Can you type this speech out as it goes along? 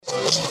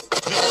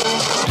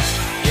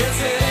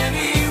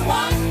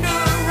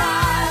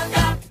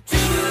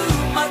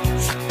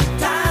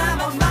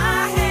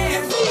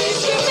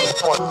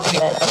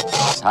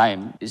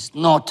Time is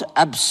not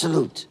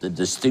absolute. The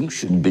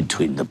distinction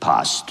between the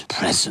past,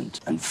 present,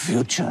 and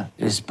future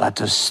is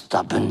but a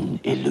stubborn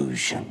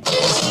illusion. She's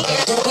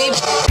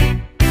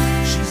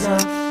a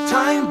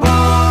time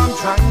bomb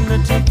trying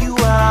to take you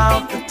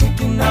out. The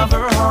ticking of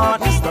her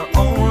heart is the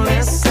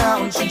only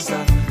sound. She's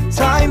a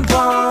time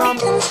bomb.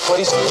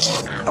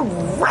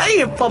 I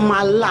ran for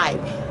my life.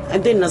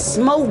 And then the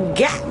smoke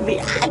got me.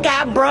 I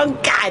got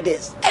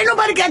bronchitis. Ain't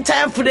nobody got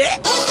time for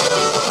that.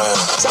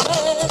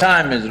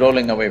 Time is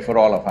rolling away for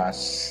all of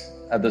us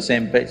at the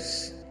same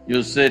pace.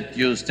 You sit,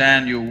 you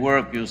stand, you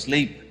work, you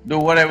sleep, do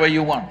whatever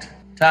you want.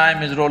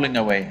 Time is rolling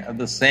away at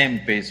the same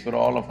pace for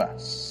all of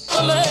us.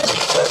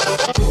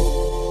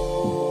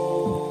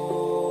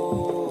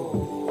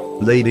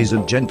 Ladies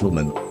and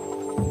gentlemen,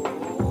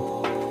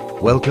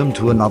 welcome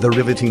to another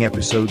riveting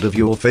episode of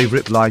your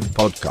favorite life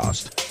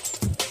podcast.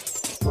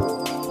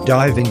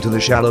 Dive into the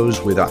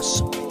shallows with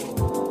us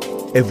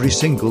every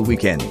single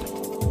weekend.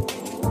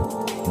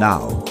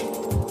 Now,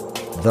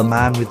 the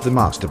man with the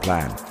master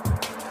plan,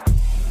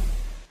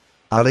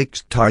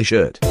 Alex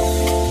T-shirt.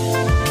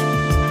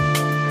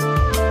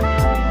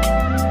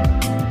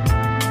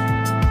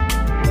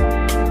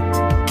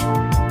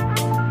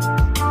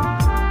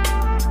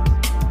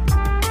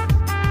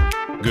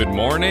 Good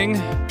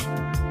morning,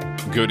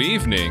 good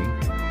evening,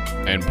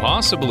 and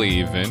possibly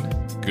even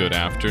good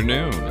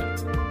afternoon.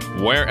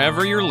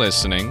 Wherever you're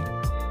listening,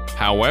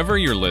 however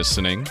you're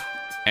listening,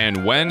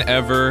 and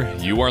whenever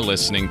you are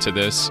listening to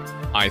this,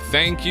 I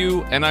thank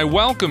you and I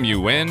welcome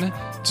you in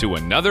to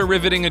another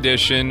riveting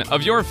edition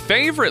of your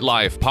favorite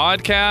life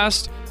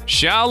podcast,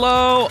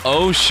 Shallow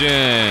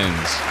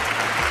Oceans.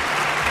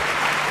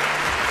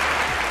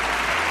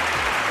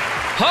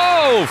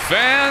 Ho,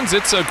 fans!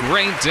 It's a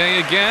great day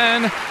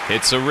again.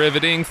 It's a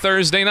riveting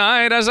Thursday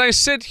night as I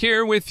sit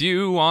here with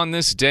you on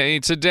this day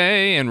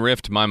today and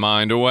rift my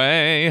mind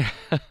away.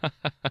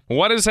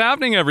 What is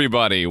happening,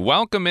 everybody?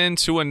 Welcome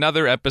into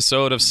another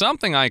episode of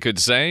something I could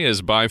say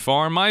is by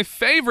far my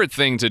favorite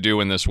thing to do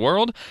in this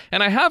world,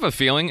 and I have a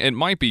feeling it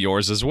might be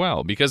yours as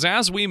well, because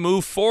as we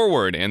move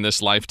forward in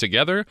this life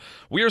together,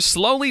 we are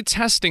slowly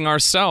testing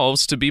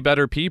ourselves to be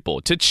better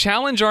people, to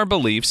challenge our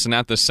beliefs and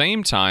at the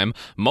same time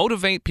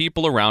motivate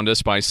people around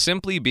us by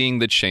simply being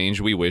the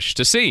change we wish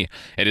to see.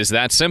 It is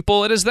that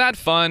simple, it is that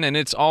fun, and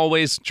it's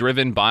always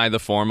driven by the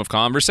form of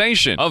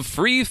conversation, of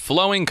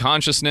free-flowing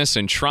consciousness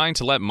and trying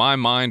to let my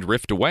mind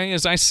rift away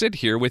as I sit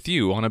here with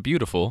you on a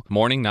beautiful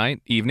morning,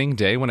 night, evening,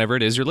 day, whenever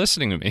it is you're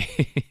listening to me.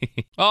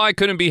 Oh, I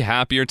couldn't be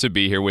happier to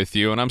be here with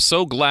you, and I'm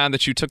so glad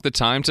that you took the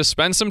time to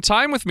spend some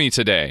time with me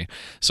today.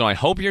 So I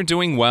hope you're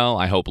doing well.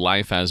 I hope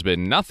life has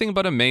been nothing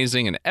but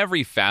amazing in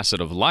every facet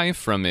of life,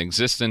 from the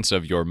existence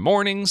of your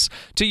mornings,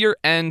 to your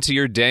end, to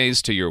your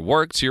days, to your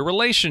work, to your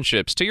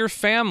relationships, to your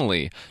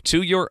family,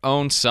 to your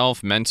own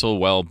self-mental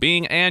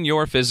well-being, and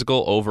your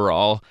physical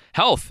overall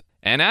health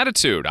and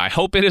attitude. I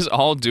hope it is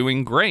all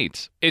doing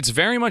great. It's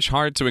very much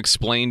hard to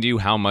explain to you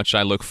how much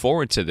I look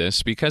forward to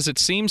this, because it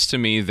seems to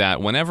me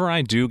that whenever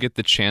I do get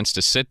the chance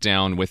to sit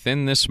down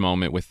within this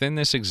moment, within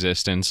this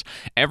existence,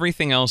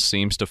 everything else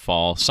seems to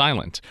fall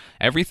silent.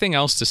 Everything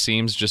else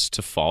seems just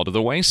to fall to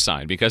the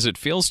wayside, because it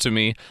feels to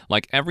me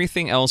like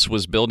everything else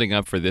was building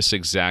up for this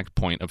exact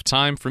point of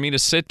time for me to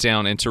sit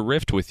down and to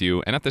rift with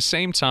you, and at the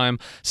same time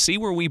see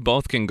where we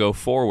both can go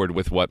forward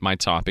with what my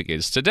topic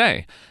is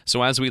today.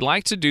 So as we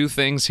like to do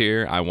things here,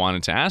 I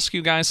wanted to ask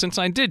you guys, since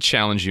I did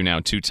challenge you now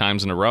 2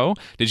 times in a row,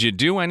 did you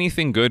do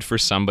anything good for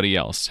somebody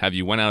else? Have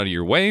you went out of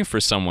your way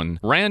for someone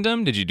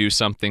random? Did you do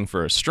something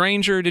for a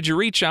stranger? Did you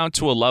reach out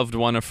to a loved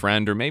one, a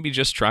friend, or maybe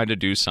just try to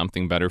do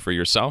something better for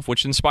yourself,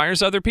 which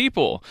inspires other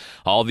people?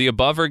 All the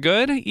above are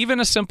good.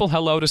 Even a simple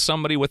hello to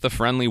somebody with a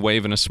friendly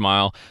wave and a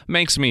smile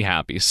makes me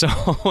happy. So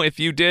if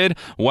you did,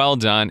 well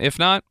done. If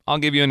not, I'll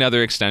give you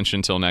another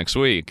extension till next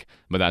week.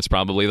 But that's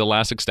probably the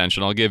last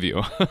extension I'll give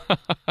you.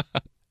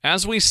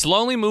 As we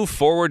slowly move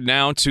forward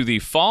now to the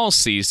fall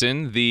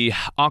season, the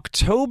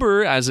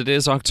October, as it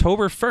is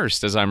October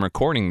 1st, as I'm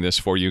recording this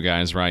for you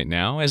guys right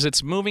now, as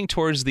it's moving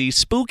towards the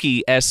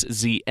spooky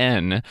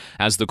SZN,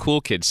 as the cool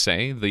kids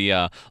say,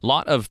 the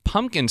lot of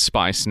pumpkin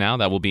spice now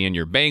that will be in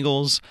your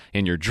bagels,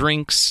 in your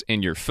drinks,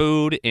 in your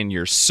food, in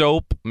your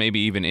soap, maybe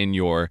even in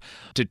your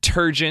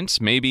detergent,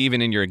 maybe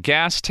even in your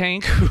gas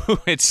tank.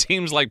 It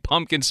seems like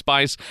pumpkin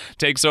spice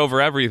takes over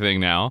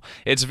everything now.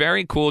 It's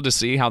very cool to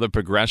see how the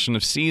progression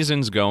of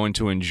seasons go and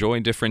to enjoy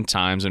different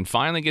times and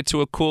finally get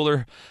to a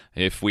cooler,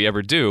 if we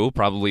ever do,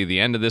 probably the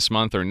end of this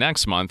month or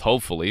next month,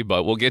 hopefully,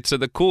 but we'll get to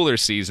the cooler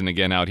season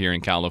again out here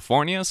in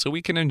California so we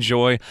can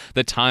enjoy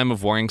the time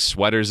of wearing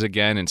sweaters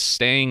again and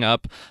staying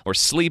up or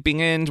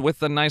sleeping in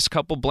with a nice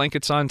couple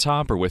blankets on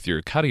top, or with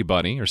your cuddy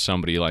buddy or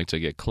somebody you like to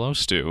get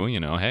close to. You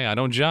know, hey, I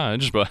don't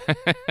judge, but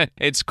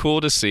it's cool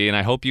to see, and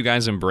I hope you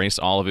guys embrace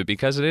all of it,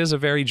 because it is a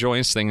very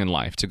joyous thing in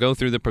life to go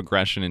through the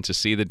progression and to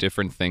see the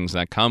different things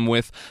that come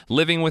with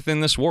living within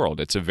this world.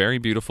 It's a very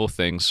beautiful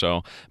thing,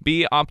 so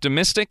be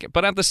optimistic,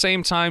 but at the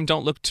same time,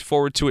 don't look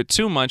forward to it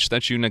too much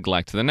that you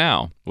neglect the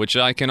now, which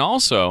I can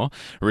also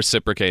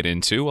reciprocate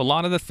into a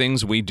lot of the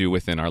things we do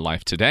within our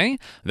life today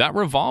that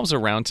revolves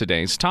around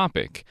today's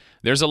topic.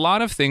 There's a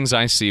lot of things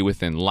I see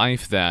within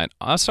life that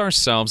us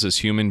ourselves as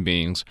human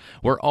beings,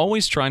 we're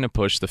always trying to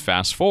push the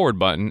fast forward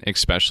button,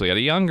 especially at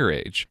a younger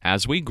age.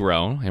 As we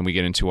grow and we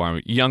get into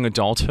our young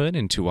adulthood,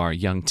 into our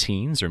young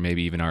teens, or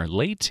maybe even our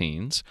late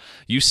teens,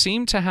 you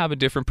seem to have a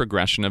different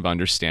progression of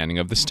understanding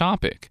of this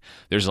topic.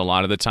 There's a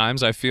lot of the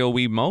times I feel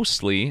we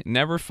mostly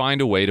never find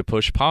a way to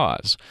push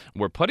pause.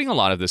 We're putting a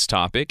lot of this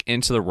topic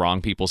into the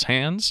wrong people's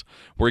hands,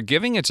 we're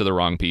giving it to the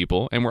wrong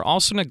people, and we're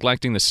also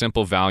neglecting the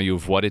simple value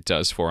of what it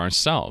does for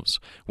ourselves.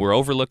 We're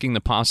overlooking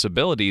the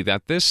possibility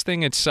that this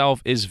thing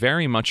itself is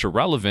very much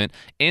irrelevant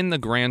in the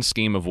grand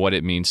scheme of what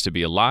it means to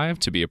be alive,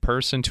 to be a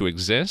person, to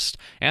exist,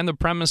 and the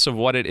premise of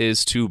what it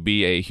is to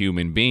be a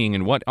human being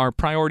and what our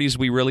priorities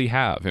we really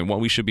have and what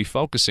we should be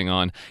focusing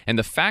on. And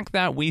the fact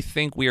that we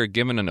think we are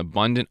given an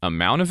abundant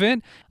amount of it,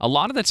 a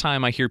lot of the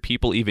time I hear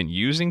people even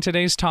using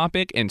today's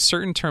topic in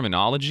certain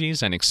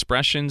terminologies and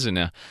expressions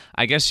and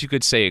I guess you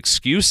could say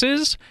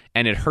excuses,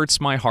 and it hurts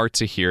my heart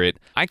to hear it.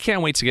 I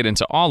can't wait to get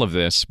into all of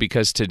this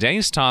because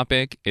today's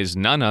topic is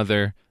none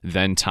other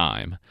than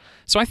time.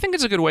 So I think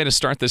it's a good way to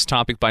start this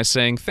topic by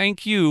saying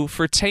thank you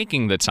for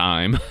taking the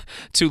time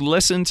to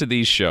listen to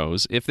these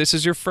shows. If this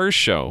is your first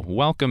show,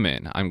 welcome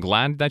in. I'm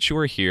glad that you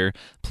are here.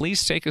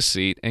 Please take a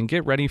seat and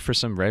get ready for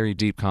some very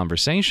deep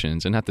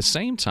conversations. And at the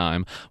same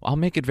time, I'll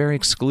make it very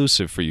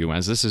exclusive for you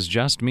as this is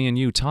just me and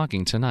you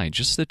talking tonight,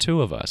 just the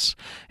two of us.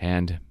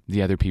 And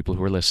the other people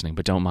who are listening,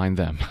 but don't mind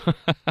them.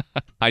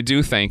 I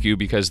do thank you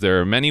because there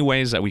are many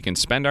ways that we can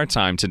spend our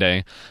time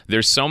today.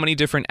 There's so many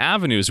different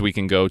avenues we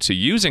can go to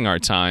using our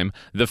time.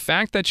 The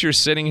fact that you're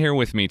sitting here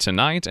with me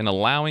tonight and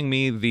allowing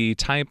me the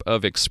type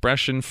of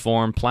expression,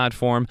 form,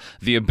 platform,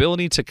 the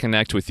ability to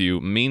connect with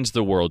you means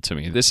the world to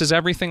me. This is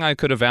everything I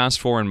could have asked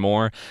for and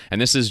more, and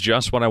this is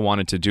just what I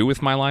wanted to do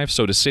with my life.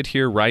 So to sit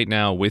here right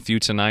now with you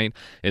tonight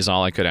is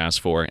all I could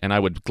ask for, and I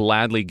would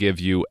gladly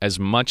give you as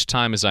much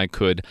time as I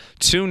could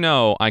to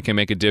know I can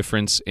make a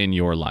difference in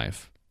your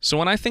life. So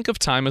when I think of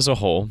time as a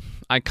whole,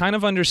 I kind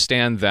of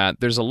understand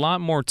that there's a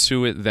lot more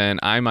to it than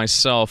I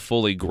myself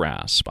fully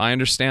grasp. I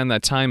understand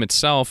that time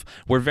itself,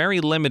 we're very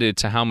limited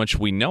to how much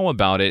we know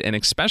about it and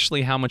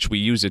especially how much we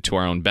use it to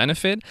our own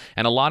benefit.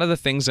 And a lot of the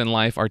things in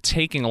life are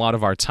taking a lot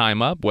of our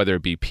time up, whether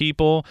it be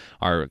people,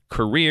 our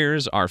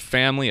careers, our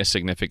family, a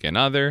significant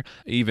other,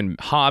 even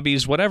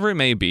hobbies, whatever it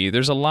may be.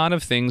 There's a lot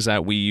of things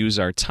that we use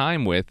our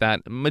time with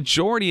that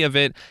majority of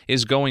it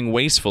is going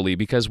wastefully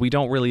because we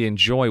don't really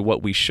enjoy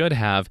what we should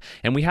have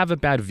and we have a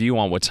bad view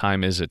on what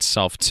time is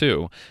itself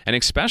too. And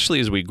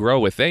especially as we grow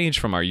with age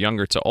from our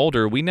younger to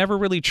older, we never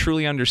really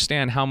truly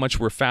understand how much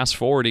we're fast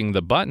forwarding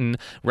the button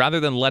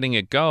rather than letting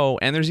it go.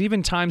 And there's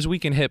even times we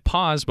can hit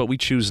pause, but we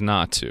choose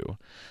not to.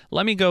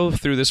 Let me go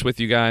through this with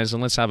you guys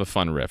and let's have a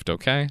fun riff,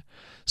 okay?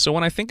 So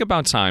when I think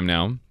about time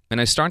now, and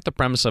I start the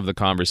premise of the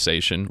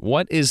conversation,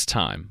 what is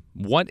time?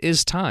 What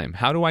is time?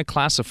 How do I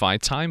classify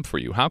time for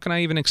you? How can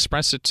I even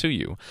express it to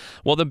you?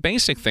 Well, the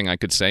basic thing I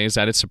could say is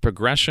that it's a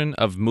progression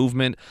of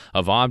movement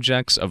of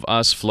objects, of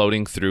us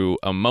floating through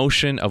a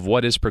motion of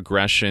what is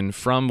progression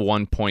from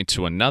one point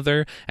to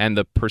another and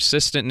the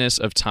persistentness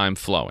of time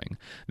flowing.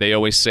 They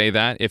always say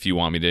that, if you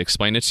want me to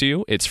explain it to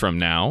you, it's from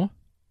now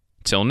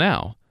till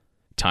now.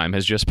 Time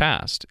has just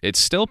passed. It's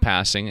still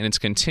passing, and it's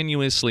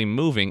continuously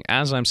moving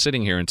as I'm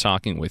sitting here and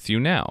talking with you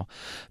now.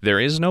 There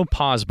is no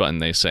pause button,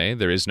 they say.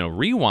 There is no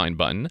rewind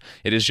button.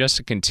 It is just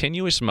a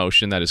continuous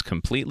motion that is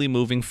completely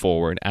moving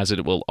forward as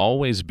it will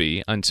always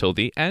be until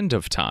the end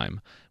of time,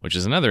 which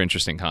is another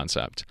interesting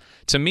concept.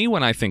 To me,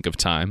 when I think of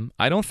time,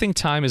 I don't think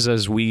time is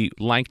as we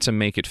like to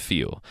make it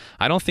feel.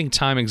 I don't think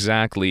time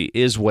exactly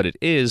is what it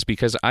is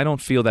because I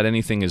don't feel that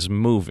anything is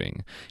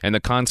moving. And the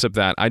concept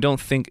that I don't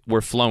think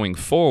we're flowing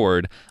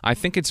forward, I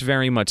think it's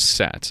very much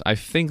set. I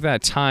think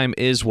that time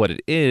is what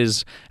it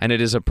is, and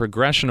it is a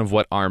progression of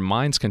what our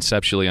minds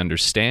conceptually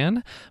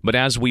understand. But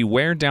as we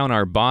wear down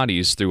our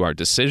bodies through our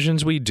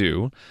decisions we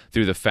do,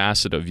 through the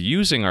facet of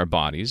using our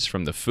bodies,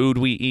 from the food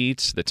we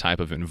eat, the type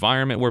of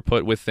environment we're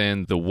put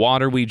within, the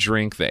water we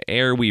drink, the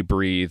air we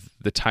breathe,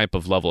 the type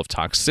of level of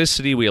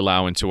toxicity we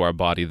allow into our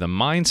body, the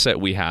mindset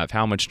we have,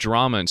 how much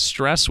drama and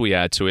stress we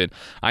add to it,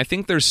 I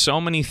think there's so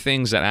many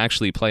things that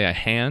actually play a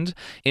hand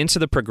into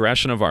the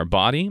progression of our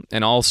body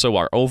and also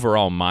our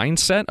overall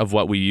mindset of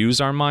what we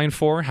use our mind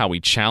for, how we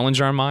challenge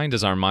our mind.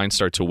 Does our mind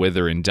start to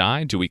wither and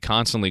die? Do we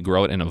constantly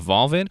grow it and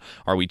evolve it?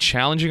 Are we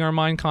challenging our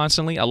mind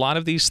constantly? A lot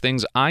of these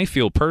things, I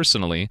feel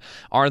personally,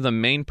 are the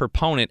main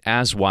proponent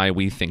as why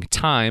we think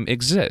time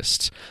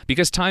exists.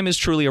 Because time is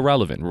truly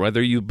irrelevant.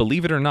 Whether you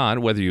believe it or not,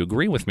 whether you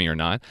agree with me or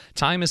not,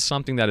 time is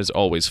something that is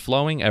always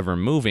flowing, ever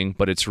moving,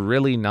 but it's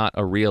really not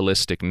a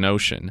realistic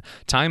notion.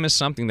 Time is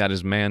something that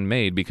is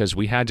man-made because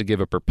we had to give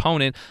a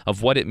proponent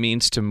of what it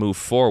means to move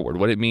forward,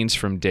 what it means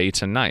from day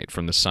to night,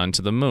 from the sun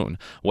to the moon.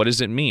 What does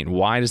it mean?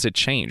 Why does it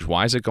change?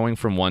 Why is it going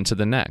from one to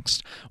the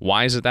next?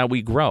 Why is it that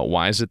we grow?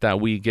 Why is it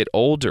that we get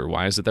older?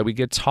 Why is it that we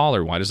get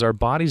taller? Why does our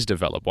bodies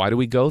develop? Why do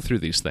we go through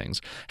these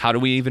things? How do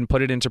we even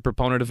put it into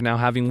proponent of now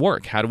having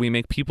work? How do we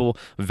make people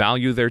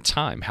value their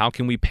time? How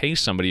can we pay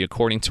somebody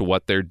according to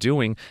what they're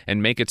doing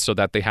and make it so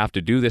that they have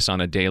to do this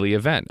on a daily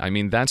event? I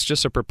mean, that's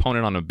just a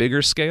proponent on a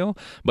bigger scale,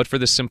 but for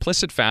the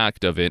simplistic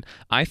fact of it,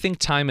 I think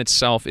time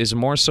itself is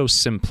more so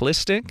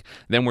simplistic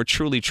than we're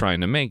truly trying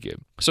to make it.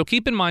 So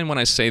keep in mind when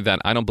I say that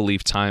I don't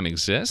believe time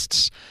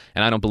exists,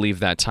 and I don't believe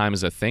that time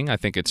is a thing. I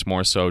think it's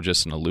more so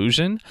just an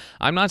illusion.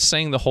 I'm not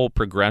saying the whole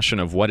progression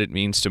of what it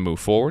means to move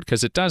forward,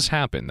 because it does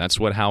happen. That's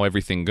how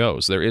everything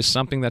goes. There is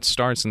something that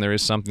starts and there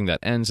is something that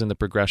ends in the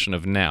progression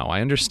of now. I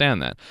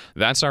understand that.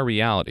 That's our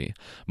reality.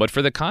 But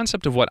for the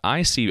concept of what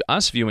I see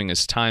us viewing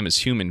as time as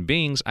human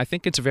beings, I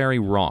think it's very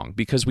wrong,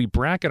 because we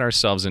bracket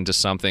ourselves into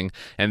something,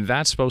 and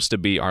that's supposed to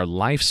be our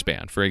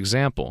lifespan. For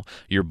example,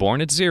 you're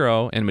born at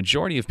 0, and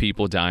majority of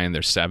people die in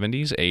their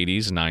 70s,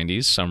 80s,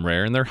 90s, some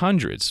rare in their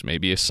hundreds,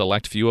 maybe a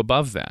select few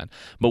above that.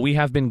 But we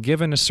have been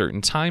given a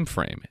certain time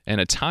frame, and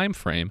a time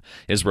frame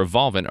is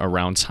revolvent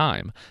around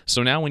time.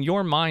 So now when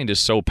your mind is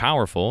so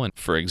powerful, and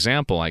for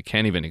example, I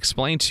can't even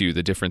explain to you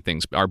the different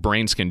things our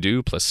brains can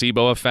do,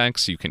 placebo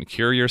effects, you can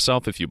cure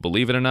yourself if you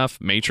believe it enough,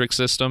 Matrix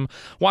system.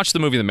 Watch the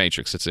movie The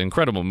Matrix. It's an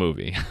incredible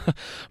movie.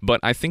 But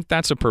I think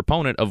that's a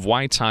proponent of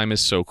why time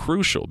is so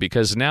crucial,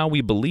 because now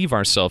we believe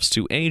ourselves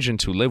to age and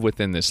to live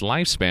within this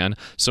lifespan,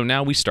 so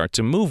now we start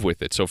to move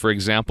with it. So for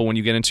example, when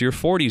you get into your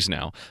 40s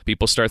now,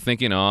 people start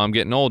thinking, oh, I'm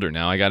getting older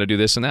now, I got to do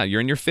this and that.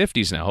 You're in your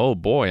 50s now. Oh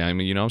boy,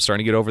 I'm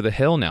starting to get over the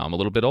hill now. I'm a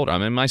little bit older.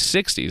 I'm in my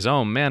 60s.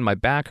 Oh man, my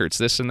back hurts,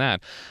 this and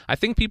that. I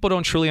think people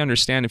don't truly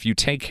understand if you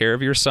take care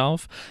of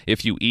yourself,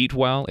 if you eat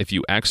well, if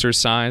you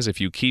exercise, if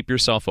you keep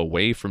yourself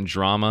away from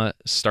drama,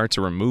 start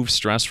to remove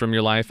stress from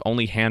your life,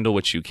 only handle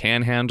what you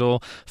can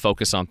handle,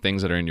 focus on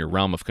things that are in your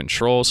realm of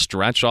control,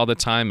 stretch all the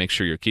time, make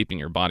sure you're keeping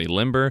your body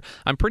limber.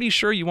 I'm pretty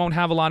sure you won't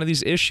have a lot of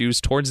these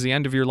issues towards the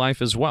end of your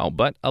life as well.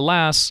 But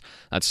alas,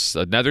 that's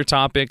another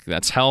topic.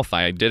 That's health.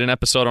 I did an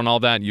episode on all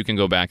that. You can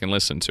go back and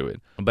listen to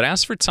it. But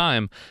as for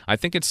time, I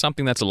think it's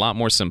something that's a lot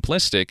more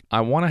simplistic.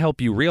 I want to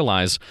help you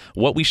realize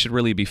what we should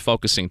really be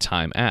focusing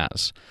time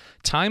as.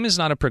 Time is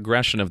not a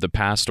progression of the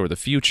past or the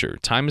future.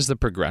 Time is the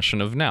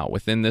progression of now,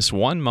 within this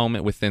one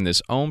moment, within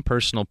this own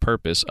personal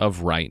purpose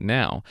of right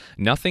now.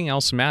 Nothing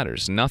else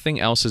matters. Nothing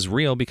else is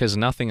real because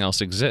nothing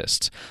else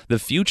exists. The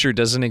future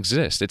doesn't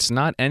exist. It's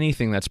not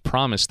anything that's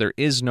promised. There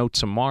is no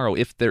tomorrow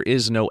if there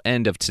is no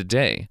end of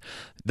today.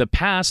 The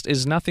past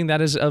is nothing that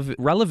is of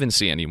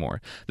relevancy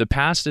anymore. The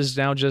past is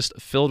now just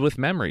filled with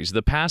memories.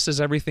 The past is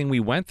everything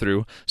we went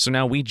through, so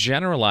now we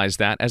generalize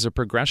that as a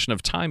progression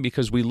of time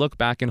because we look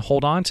back and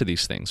hold on to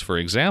these things. For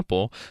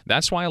example,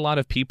 that's why a lot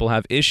of people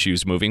have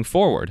issues moving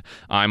forward.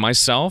 I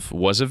myself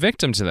was a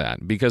victim to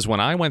that because when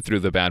I went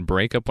through the bad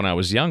breakup when I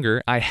was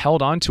younger, I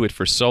held on to it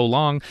for so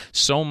long,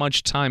 so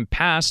much time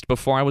passed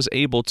before I was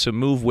able to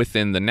move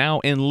within the now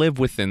and live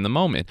within the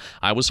moment.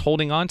 I was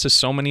holding on to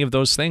so many of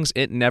those things,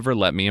 it never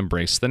let me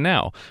embrace the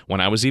now. When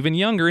I was even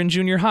younger in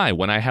junior high,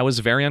 when I was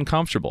very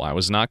uncomfortable, I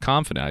was not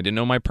confident, I didn't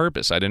know my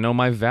purpose, I didn't know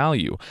my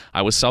value,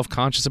 I was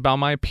self-conscious about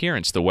my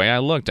appearance, the way I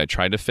looked, I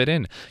tried to fit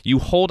in. You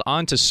hold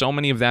on to so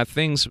many of that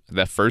things.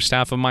 That first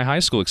half of my high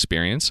school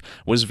experience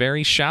was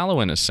very shallow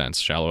in a sense.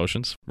 Shallow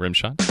oceans, rim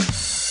shot.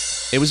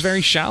 It was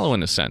very shallow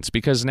in a sense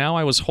because now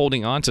I was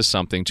holding on to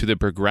something to the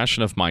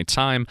progression of my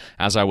time.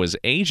 As I was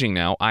aging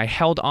now, I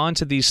held on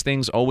to these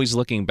things always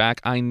looking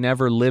back. I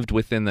never lived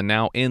within the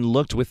now and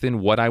looked within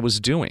what I was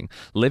doing,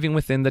 living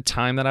within the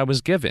time that I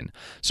was given.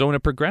 So in a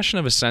progression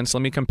of a sense,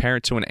 let me compare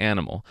it to an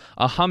animal.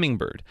 A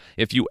hummingbird.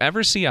 If you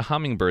ever see a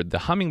hummingbird,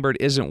 the hummingbird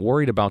isn't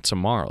worried about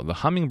tomorrow. The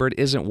hummingbird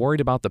isn't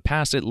worried about the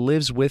past. It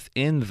lives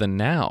within the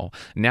now.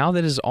 Now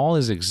that is all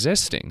is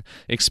existing,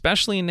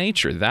 especially in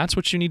nature. That's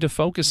what you need to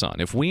focus on.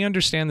 If we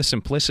understand the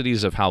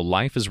simplicities of how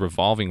life is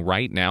revolving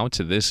right now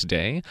to this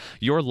day,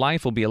 your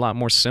life will be a lot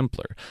more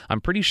simpler.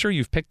 I'm pretty sure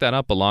you've picked that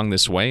up along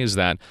this way, is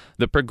that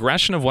the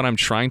progression of what I'm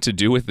trying to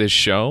do with this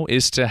show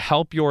is to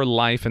help your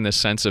life in the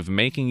sense of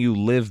making you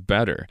live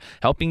better,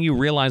 helping you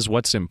realize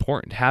what's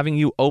important, having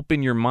you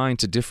open your mind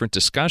to different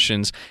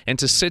discussions, and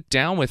to sit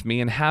down with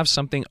me and have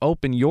something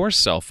open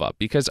yourself up.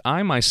 Because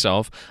I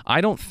myself,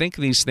 I don't think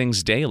these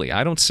things daily.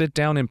 I don't sit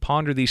down and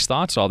ponder these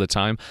thoughts all the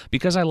time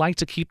because I like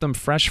to keep them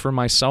fresh for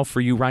myself,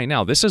 for you right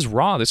now. This is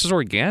raw. This is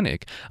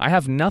organic. I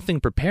have nothing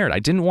prepared. I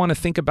didn't want to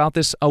think about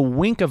this a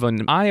wink of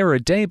an eye or a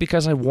day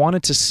because I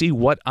wanted to see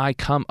what I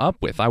come up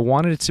with. I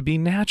wanted it to be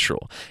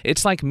natural.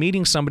 It's like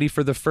meeting somebody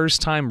for the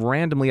first time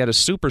randomly at a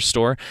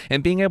superstore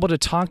and being able to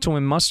talk to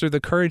him, muster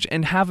the courage,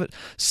 and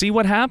see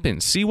what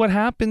happens. See what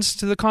happens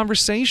to the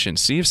conversation.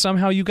 See if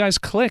somehow you guys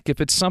click. If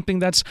it's something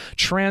that's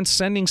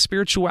transcending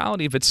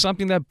spirituality, if it's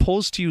something that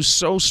pulls to you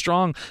so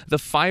strong, the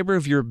fiber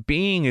of your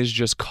being is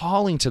just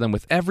calling to them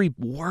with every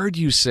word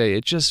you say.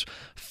 It just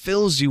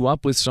fills you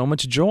up with so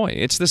much joy.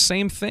 It's the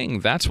same thing.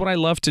 That's what I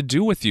love to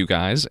do with you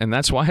guys, and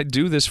that's why I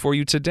do this for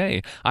you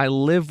today. I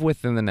live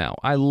within the now.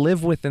 I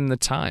live within the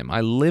time.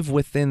 I live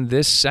within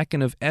this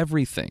second of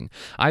everything.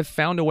 I've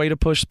found a way to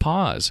push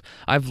pause.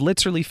 I've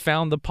literally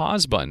found the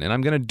pause button, and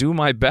I'm going to do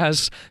my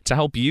best to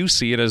help you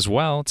see it as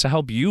well, to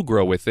help you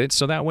grow with it,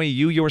 so that way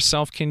you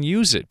yourself can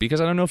use it. Because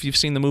I don't know if you've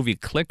seen the movie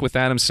Click with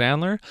Adam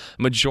Sandler.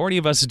 Majority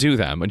of us do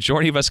that.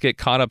 Majority of us get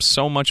caught up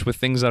so much with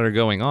things that are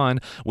going on,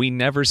 we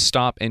never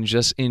stop and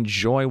just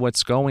enjoy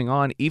what's going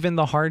on, even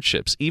the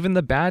hardships, even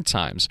the bad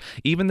times,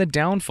 even the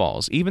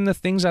downfalls, even the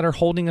things that are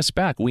holding us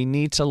back. We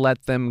need to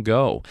let them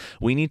go.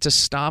 We need to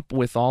stop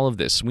with all of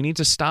this. We need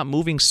to stop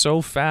moving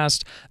so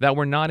fast that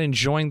we're not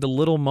enjoying the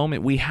little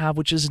moment we have,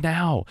 which is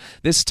now.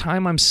 This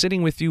time I'm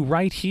sitting with you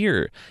right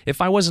here.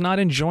 If I was not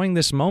enjoying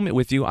this moment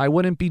with you, I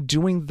wouldn't be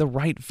doing the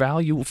right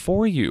value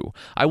for you.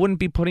 I wouldn't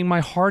be putting my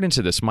heart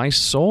into this, my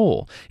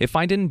soul. If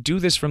I didn't do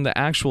this from the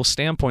actual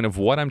standpoint of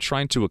what I'm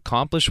trying to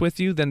accomplish with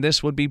you, then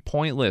this would be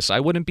pointless. I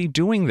wouldn't be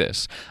doing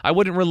this. I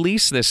wouldn't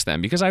release this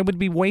then because I would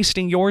be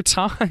wasting your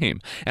time.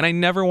 And I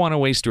never want to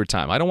waste your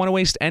time. I don't want to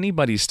waste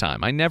anybody's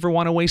time. I never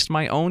want to waste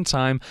my own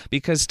time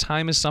because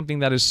time is something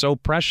that is so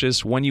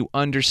precious when you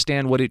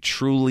understand what it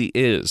truly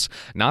is.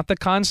 Not the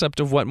concept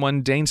of what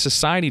mundane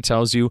society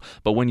tells you,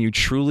 but when you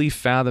truly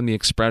fathom the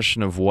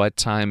expression of what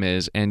time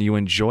is and you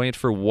enjoy it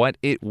for what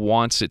it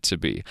wants it to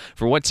be,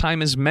 for what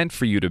time is meant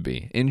for you to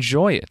be.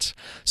 Enjoy it.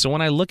 So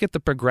when I look at the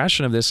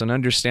progression of this and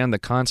understand the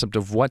concept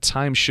of what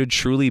time should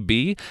truly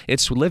be,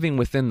 it's living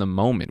within the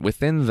moment,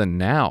 within the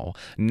now.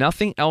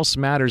 Nothing else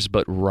matters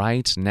but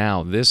right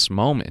now, this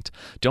moment.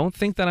 Don't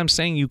think that I'm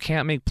saying you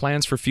can't make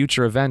plans for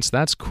future events.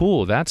 That's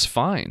cool. That's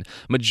fine.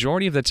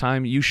 Majority of the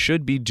time, you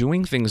should be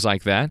doing things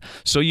like that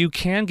so you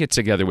can get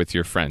together with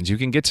your friends. You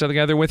can get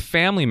together with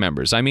family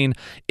members. I mean,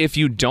 if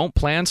you don't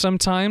plan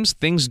sometimes,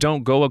 things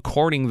don't go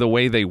according the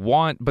way they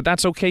want, but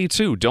that's okay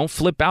too. Don't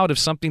flip out if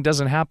something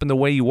doesn't happen the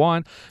way you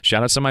want.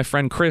 Shout out to my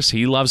friend Chris.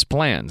 He loves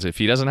plans. If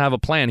he doesn't have a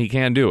plan, he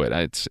can't do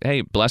it.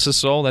 Hey, bless his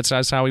soul.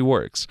 That's how he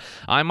works.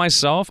 I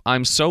myself,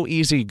 I'm so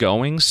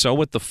easygoing, so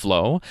with the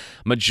flow.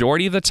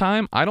 Majority of the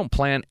time, I don't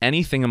plan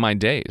anything in my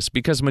days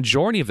because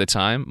majority of the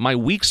time, my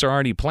weeks are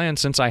already planned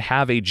since I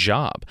have a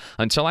job.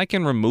 Until I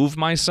can remove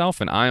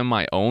myself and I am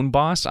my own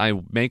boss, I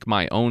make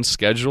my own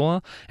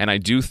schedule and I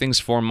do things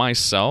for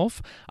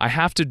myself, I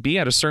have to be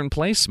at a certain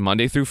place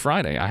Monday through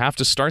Friday. I have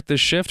to start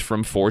this shift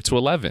from 4 to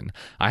 11.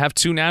 I have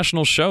 2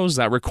 national shows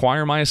that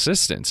require my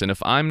assistance, and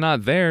if I'm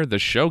not there, the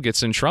show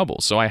gets in trouble.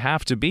 So I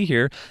have to be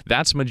here.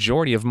 That's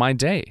majority of my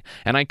day.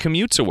 And I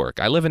commute to work.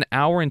 I live an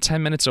hour and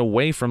 10 minutes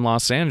away from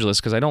Los Angeles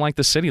because I don't like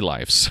the city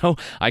life. So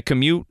I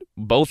commute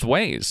both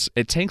ways.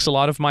 It takes a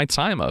lot of my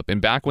time up. And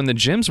back when the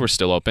gyms were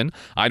still open,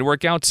 I'd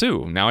work out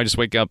too. Now I just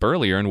wake up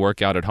earlier and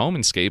work out at home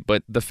and skate.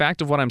 But the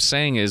fact of what I'm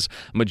saying is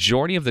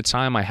majority of the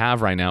time I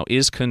have right now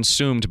is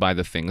consumed by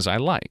the things I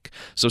like.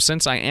 So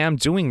since I am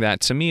doing that,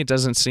 to me, it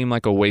doesn't seem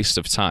like a waste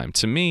of time.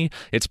 To me,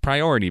 it's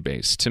priority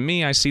based. To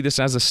me, I see this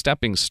as a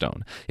stepping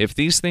stone. If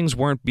these things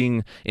weren't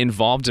being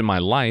involved in my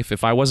life,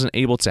 if I wasn't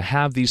able to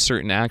have these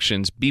certain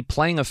actions be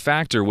playing a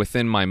factor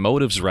within my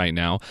motives right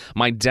now,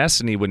 my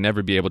destiny would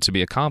never be able to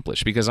be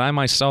accomplished because I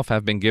myself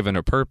have been given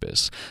a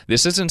purpose.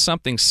 This isn't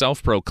something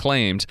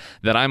self-proclaimed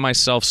that I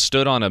myself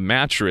stood on a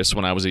mattress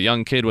when I was a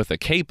young kid with a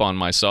cape on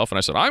myself and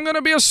I said, I'm going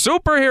to be a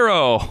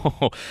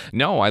superhero.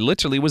 No, I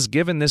literally was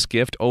given this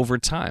gift over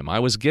time. I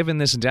was given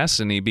this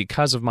destiny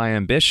because of my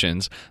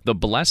ambitions, the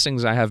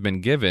blessings I have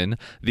been given,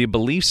 the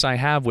beliefs I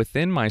have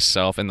within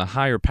myself and the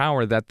higher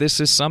power that this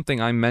is something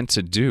I'm meant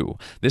to do.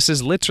 This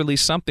is literally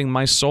something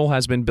my soul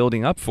has been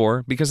building up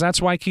for because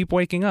that's why I keep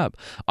waking up.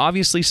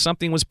 Obviously,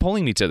 something was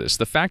pulling me to this.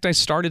 The fact I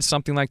started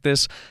something like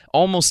this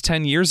almost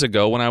 10 years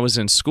ago when I was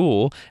in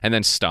school and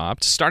then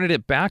stopped, started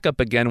it back up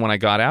again when I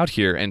got out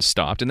here and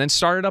stopped, and then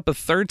started up a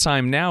third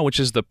time now, which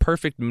is the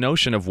perfect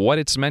notion of what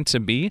it's meant to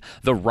be,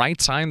 the right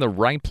time, the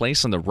right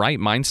place, and the right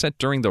mindset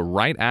during the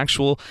right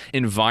actual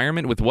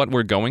environment with what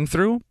we're going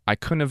through. I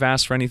couldn't have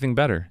asked for anything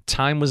better.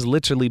 Time was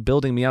literally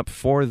building me up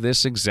for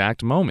this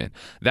exact moment.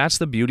 That's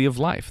the beauty of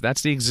life.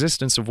 That's the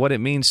existence of what it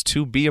means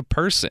to be a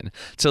person,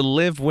 to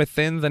live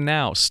within the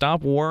now.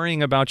 Stop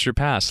worrying about your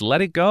past.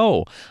 Let it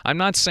go. I'm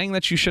not saying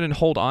that you shouldn't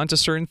hold on to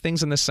certain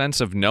things in the sense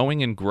of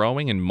knowing and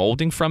growing and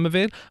molding from of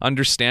it,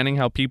 understanding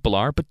how people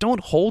are, but don't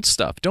hold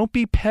stuff. Don't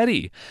be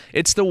petty.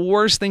 It's the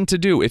worst thing to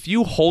do. If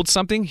you hold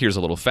something, here's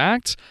a little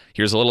fact,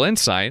 here's a little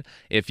insight.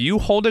 If you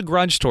hold a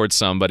grudge towards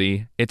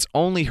somebody, it's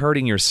only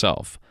hurting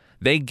yourself.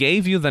 They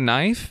gave you the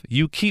knife,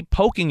 you keep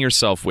poking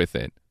yourself with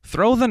it.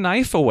 Throw the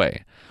knife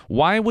away.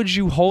 Why would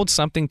you hold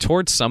something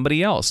towards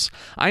somebody else?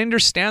 I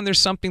understand there's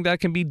something that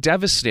can be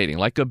devastating,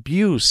 like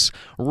abuse,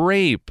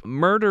 rape,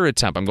 murder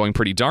attempt. I'm going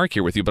pretty dark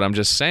here with you, but I'm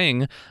just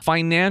saying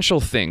financial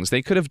things.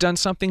 They could have done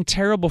something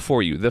terrible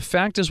for you. The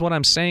fact is, what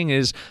I'm saying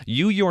is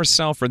you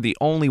yourself are the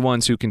only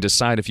ones who can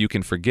decide if you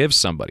can forgive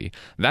somebody.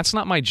 That's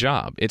not my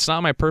job. It's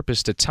not my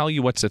purpose to tell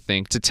you what to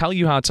think, to tell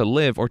you how to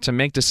live, or to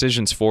make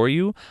decisions for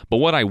you. But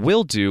what I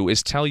will do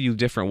is tell you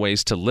different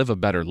ways to live a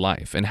better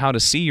life and how to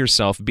see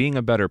yourself being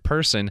a better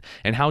person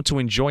and how to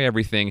enjoy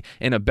everything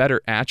in a better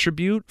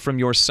attribute from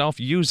yourself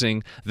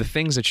using the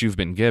things that you've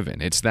been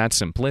given. It's that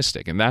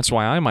simplistic. And that's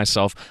why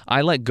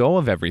I let go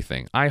of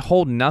everything. I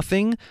hold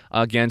nothing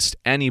against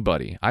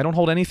anybody. I don't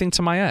hold anything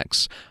to my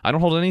ex. I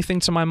don't hold anything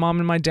to my mom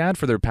and my dad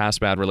for their past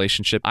bad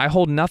relationship. I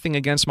hold nothing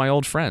against my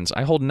old friends.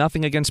 I hold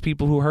nothing against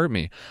people who hurt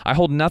me. I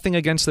hold nothing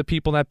against the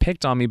people that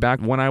picked on me back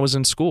when I was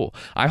in school.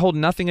 I hold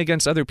nothing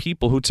against other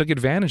people who took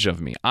advantage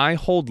of me. I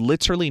hold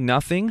literally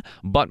nothing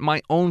but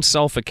my own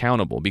self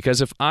accountable,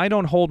 because if I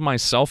don't hold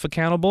myself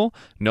accountable,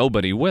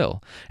 nobody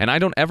will. And I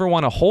don't ever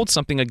want to hold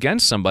something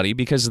against somebody,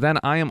 because then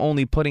I am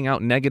only putting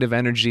out negative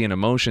energy and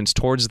emotions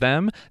towards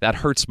them that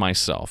hurts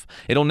myself.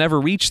 It'll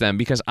never reach them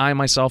because I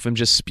myself am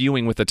just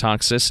spewing with the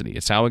toxicity.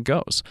 It's how it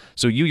goes.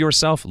 So you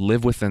yourself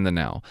live within the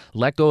now.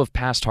 Let go of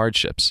past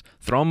hardships.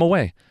 Throw them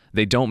away.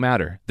 They don't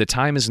matter. The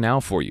time is now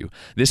for you.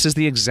 This is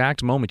the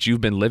exact moment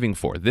you've been living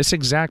for. This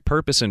exact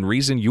purpose and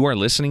reason you are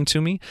listening to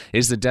me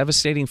is the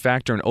devastating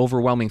factor and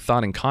overwhelming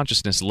thought and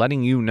consciousness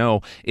letting you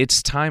know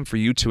it's time for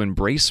you to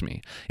embrace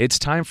me. It's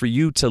time for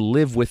you to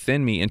live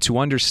within me and to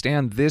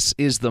understand this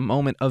is the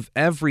moment of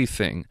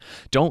everything.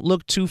 Don't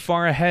look too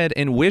far ahead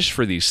and wish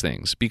for these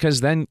things,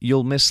 because then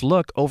you'll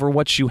mislook over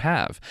what you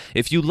have.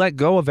 If you let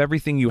go of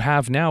everything you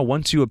have now,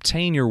 once you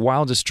obtain your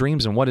wildest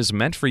dreams and what is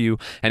meant for you,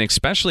 and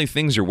especially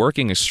things you're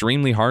working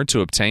extremely hard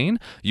to obtain,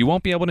 you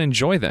won't be able to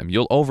enjoy them.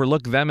 You'll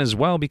overlook them as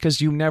well because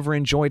you never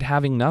enjoyed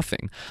having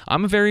nothing.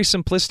 I'm a very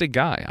simplistic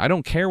guy. I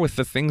don't care with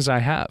the things I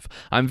have.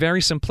 I'm very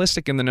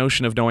simplistic in the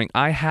notion of knowing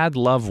I had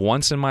love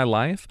once in my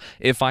life.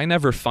 If I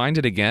never find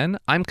it again,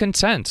 I'm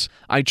content.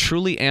 I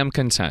truly am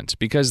content,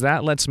 because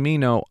that lets me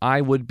know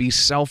I would be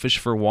selfish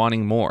for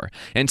wanting more.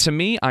 And to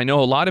me, I know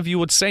a lot of you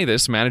would say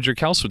this, Manager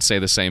Kels would say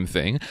the same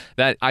thing,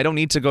 that I don't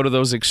need to go to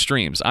those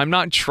extremes. I'm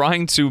not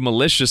trying to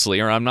maliciously,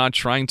 or I'm not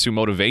trying to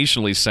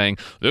motivationally saying,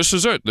 this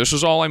is it, this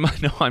is all I'm...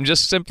 No, I'm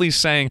just simply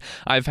saying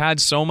I've had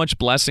so much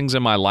blessings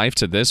in my life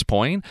to this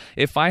point.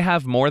 If I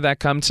have more that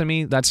come to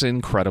me, that's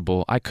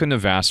incredible. I couldn't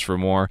have asked for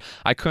more.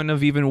 I couldn't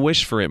have even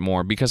wished for it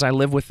more, because I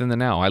live within the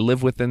now. I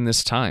live within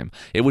this time.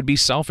 It would be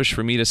selfish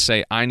for me to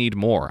say, I need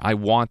more. I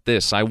want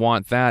this. I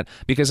want that,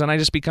 because then I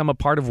just become a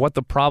part of what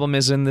the problem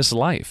is in this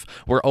life.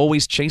 We're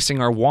always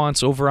chasing our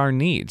wants over our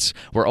needs.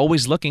 We're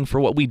always looking for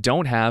what we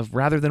don't have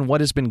rather than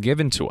what has been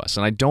given to us,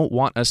 and I don't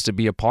want us to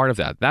be a part of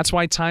that. That's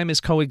why time is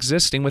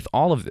coexisting with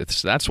all of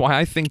this. That's why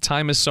I think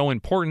time is so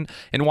important,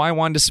 and why I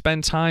wanted to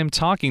spend time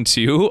talking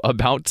to you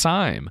about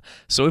time.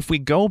 So if we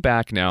go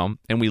back now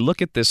and we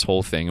look at this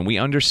whole thing and we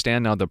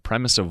understand now the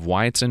premise of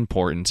why it's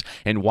important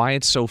and why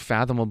it's so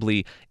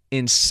fathomably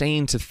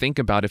insane to think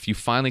about, if you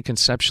finally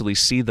conceptually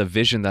see the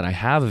vision that I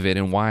have of it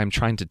and why I'm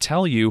trying to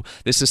tell you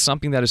this is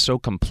something that is so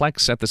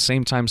complex at the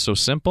same time so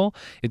simple.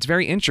 It's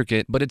very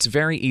intricate, but it's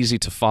very easy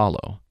to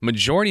follow.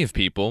 Majority of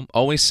people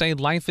always say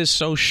life is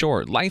so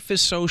short. Life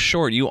is so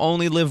short. You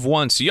only live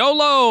once.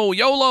 YOLO!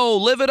 YOLO!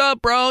 Live it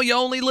up, bro! You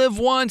only live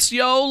once.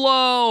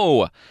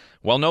 YOLO!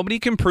 Well, nobody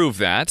can prove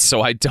that,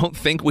 so I don't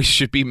think we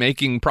should be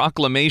making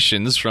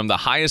proclamations from the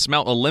highest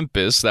Mount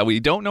Olympus that we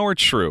don't know are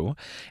true.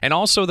 And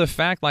also the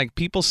fact, like,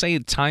 people say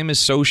time is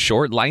so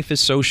short, life is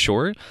so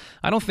short.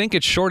 I don't think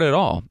it's short at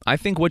all. I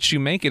think what you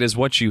make it is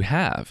what you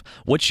have,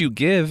 what you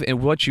give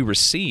and what you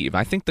receive.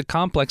 I think the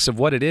complex of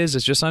what it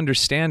is just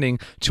understanding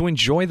to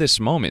enjoy this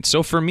moment.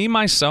 So for me,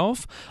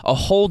 myself, a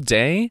whole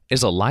day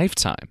is a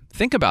lifetime.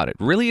 Think about it.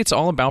 Really, it's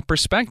all about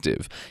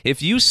perspective.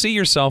 If you see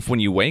yourself when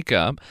you wake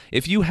up,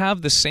 if you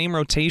have the same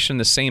rotation,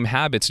 the same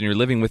habits, and you're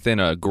living within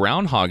a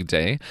Groundhog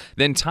Day,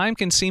 then time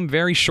can seem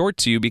very short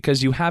to you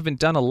because you haven't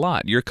done a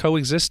lot. You're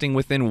coexisting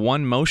within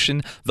one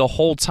motion the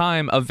whole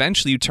time.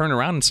 Eventually, you turn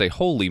around and say,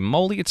 holy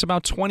moly, it's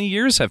about 20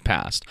 years have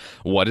passed.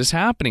 What is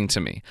happening to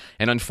me?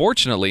 And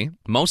unfortunately,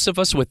 most of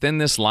us within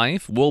this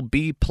life will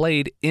be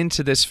played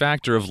into this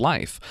factor of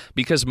life,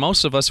 because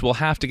most of us will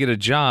have to get a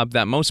job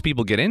that most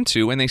people get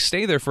into and they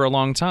stay there for a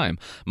long time.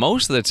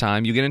 Most of the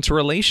time, you get into a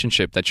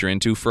relationship that you're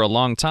into for a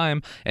long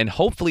time, and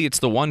hopefully it's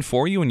the one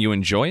for you and you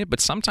enjoy it,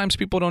 but sometimes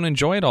people don't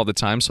enjoy it all the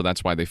time, so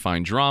that's why they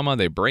find drama,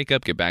 they break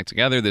up, get back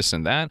together, this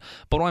and that.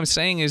 But what I'm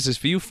saying is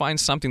if you find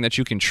something that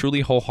you can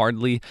truly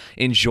wholeheartedly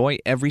enjoy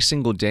every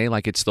single day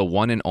like it's the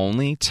one and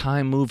only,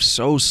 time moves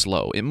so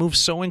slow. It moves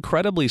so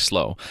incredibly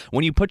slow.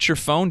 When you put your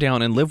phone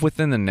down and live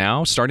within the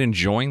now, start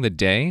enjoying the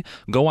day,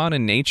 go out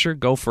in nature,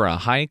 go for a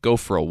hike, go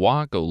for a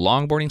walk, go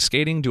longboarding,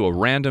 skating, do a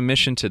random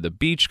mission to the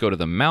beach, beach, go to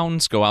the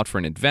mountains, go out for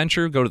an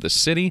adventure, go to the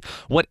city.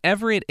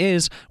 Whatever it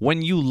is,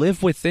 when you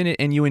live within it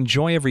and you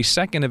enjoy every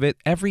second of it,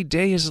 every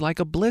day is like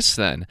a bliss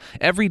then.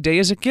 Every day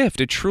is a gift.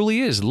 It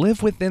truly is.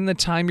 Live within the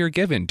time you're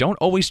given. Don't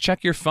always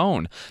check your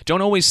phone.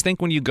 Don't always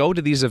think when you go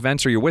to these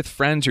events or you're with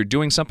friends, you're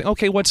doing something,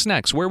 okay, what's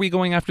next? Where are we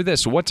going after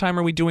this? What time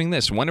are we doing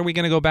this? When are we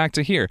going to go back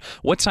to here?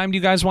 What time do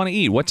you guys want to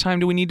eat? What time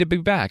do we need to be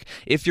back?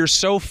 If you're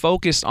so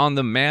focused on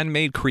the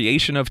man-made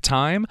creation of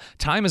time,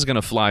 time is going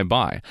to fly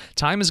by.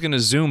 Time is going to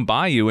zoom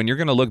by you, and you're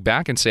going to look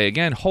back and say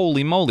again,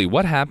 holy moly,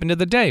 what happened to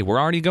the day? We're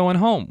already going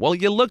home. Well,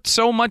 you looked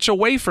so much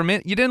away from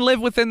it, you didn't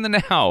live within the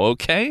now,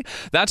 okay?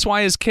 That's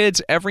why as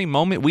kids, every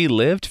moment we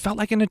lived felt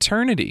like an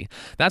eternity.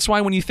 That's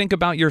why when you think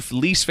about your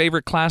least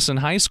favorite class in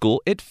high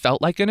school, it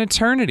felt like an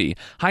eternity.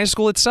 High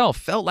school itself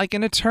felt like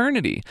an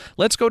eternity.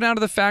 Let's go down to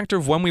the factor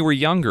of when we were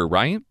younger,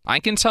 right? I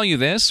can tell you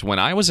this, when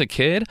I was a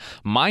kid,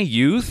 my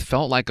youth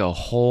felt like a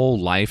whole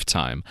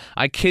lifetime.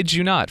 I kid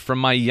you not, from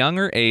my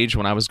younger age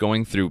when I was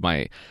going through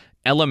my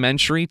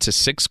elementary to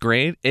 6th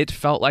grade, it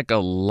felt like a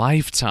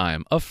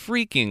lifetime, a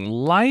freaking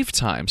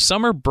lifetime.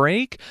 Summer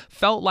break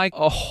felt like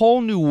a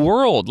whole new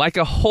world, like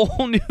a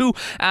whole new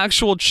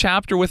actual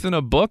chapter within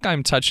a book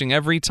I'm touching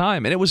every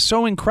time. And it was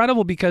so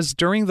incredible because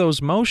during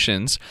those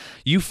motions,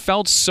 you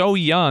felt so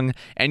young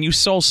and you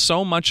saw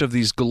so much of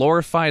these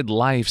glorified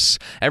lives.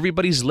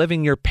 Everybody's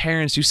living, your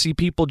parents, you see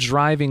people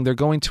driving, they're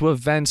going to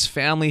events,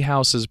 family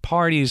houses,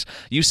 parties.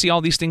 You see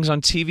all these things on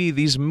TV,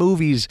 these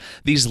movies,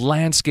 these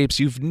landscapes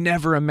you've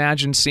never imagined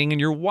seeing in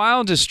your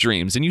wildest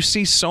dreams. And you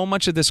see so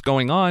much of this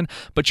going on,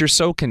 but you're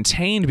so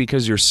contained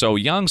because you're so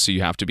young, so you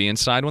have to be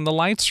inside when the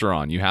lights are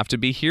on. You have to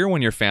be here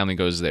when your family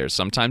goes there.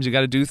 Sometimes you got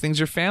to do things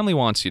your family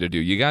wants you to do.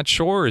 You got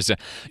chores.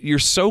 You're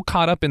so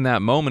caught up in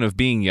that moment of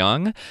being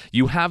young,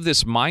 you have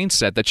this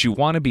mindset that you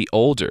want to be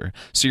older.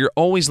 So you're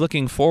always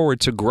looking forward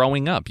to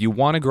growing up. You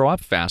want to grow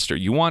up faster.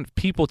 You want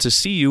people to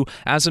see you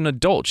as an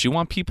adult. You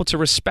want people to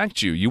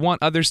respect you. You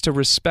want others to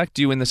respect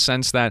you in the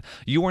sense that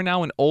you are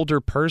now an older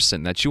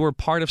person, that you are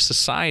part of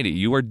society.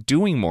 You are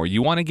doing more.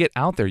 You want to get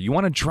out there. You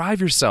want to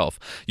drive yourself.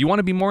 You want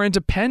to be more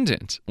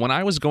independent. When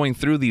I was going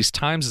through these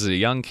times as a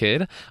young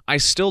kid, I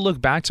still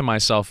look back to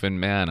myself and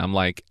man, I'm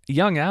like,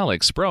 young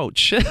Alex, bro,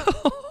 chill.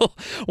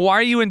 Why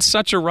are you in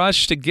such a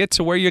rush to get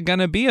to where you're going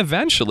to be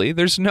eventually?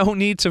 There's no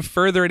need to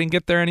further it and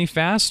get there any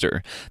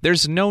faster.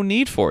 There's no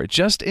need for it.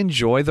 Just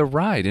enjoy the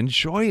ride.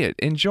 Enjoy it.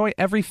 Enjoy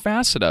every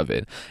facet of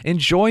it.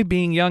 Enjoy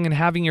being young and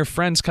having your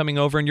friends coming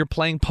over and you're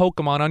playing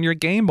Pokemon on your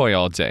Game Boy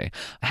all day.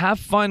 Have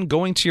fun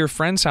going to your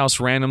friend's house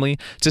randomly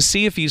to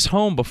see if he's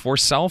home before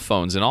cell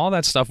phones and all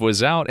that stuff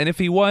was out. And if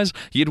he was,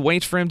 you'd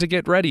wait for him to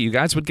get ready. You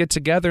guys would get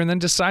together and then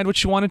decide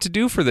what you wanted to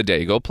do for the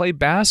day. Go play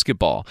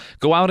basketball.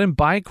 Go out and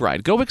bike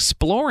ride. Go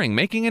exploring,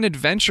 making an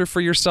adventure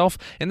for yourself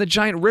in the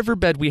giant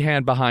riverbed we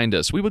had behind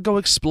us. We would go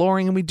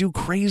exploring and we'd do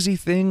crazy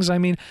things. I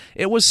mean,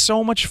 it was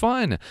so much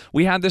fun.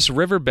 We had this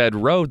riverbed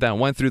road that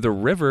went through the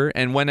river,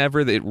 and whenever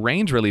it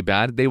rained really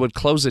bad, they would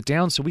close it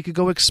down so we could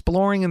go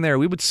exploring in there.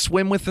 We would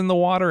swim within the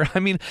water. I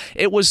mean,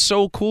 it was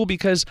so cool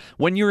because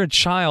when you're a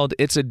child,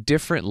 it's a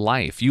different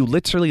life. You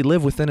literally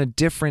live within a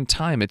different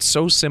time. It's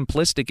so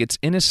simplistic. It's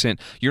innocent.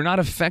 You're not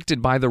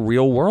affected by the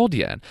real world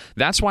yet.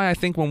 That's why I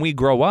think when we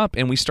grow up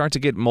and we start to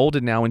get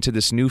molded now into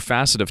this new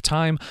facet of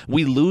time,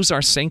 we lose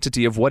our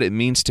sanctity of what it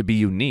means to be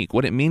unique,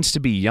 what it means to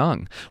be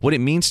young, what it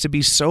means to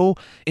be so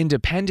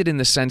independent in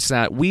the sense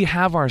that we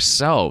have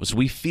ourselves.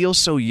 We feel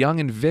so young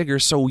and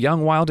vigorous, so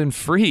young, wild, and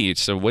free.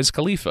 So Wiz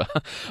Khalifa.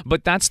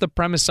 But that's the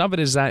premise of it,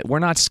 is that we're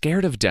not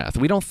scared of death.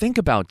 We don't think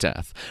about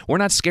death. We're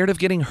not scared of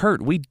getting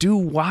hurt. We do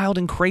wild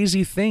and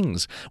crazy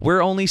things.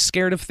 We're only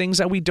scared of things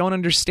that we don't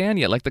understand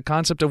yet, like the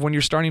concept of when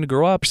you're starting to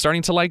grow up,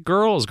 starting to like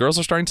girls. Girls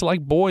are starting to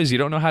like boys. You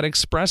don't know how to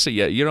express it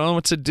yet. You don't know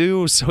what to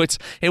do. So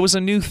it was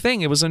a new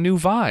thing. It was a new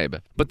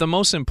vibe. But the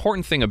most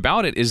important thing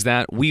about it is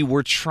that we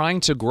were trying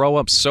to grow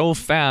up so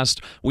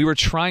fast. We were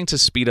trying to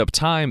speed up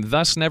time,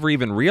 thus never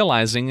even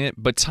realizing it,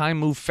 but time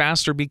moved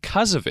faster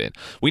because of it.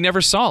 We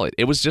never saw it.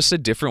 It was just a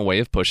different way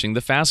of pushing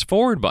the fast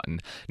forward button.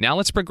 Now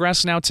let's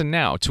progress now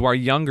to our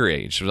younger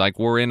age. Like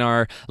we're in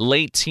our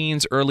late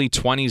teens, early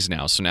 20s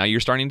now. So now you're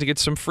starting to get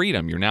some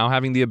freedom. You're now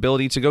having the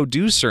ability to go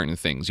do certain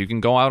things. You can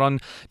go out on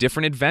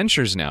different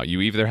adventures now.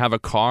 You either have a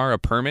car, a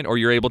permit, or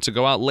you're able to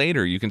go out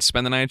later. You can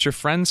spend the night at your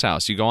friend's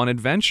house. You go on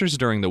adventures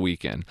during the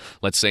weekend.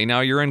 Let's say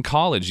now you're in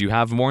college. You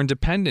have more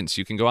independence.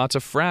 You can go out to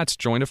frats,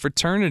 join a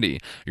fraternity.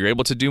 You're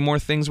able to do more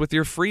things with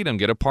your freedom,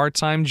 get a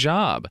part-time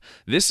job.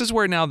 This is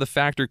where now the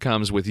factor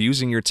comes with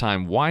using your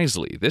time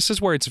wisely. This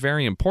is where it's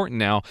very important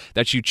now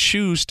that you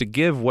choose to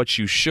give what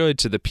you should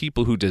to the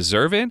people who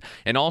deserve it,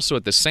 and also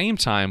at the same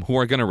time who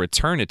are going to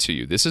return it to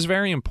you. This is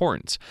very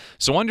important.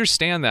 So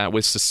understand that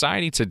with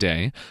society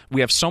today,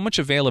 we have so much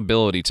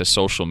availability to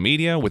social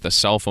media, with the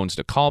cell phones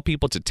to call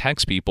people, to to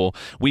text people.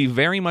 We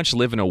very much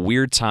live in a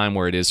weird time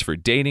where it is for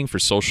dating, for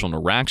social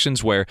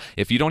interactions, where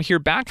if you don't hear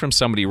back from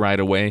somebody right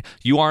away,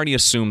 you already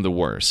assume the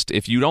worst.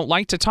 If you don't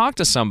like to talk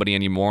to somebody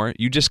anymore,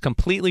 you just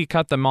completely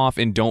cut them off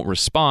and don't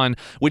respond,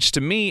 which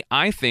to me,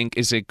 I think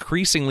is a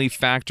increasingly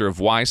factor of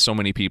why so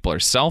many people are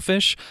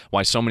selfish,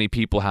 why so many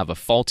people have a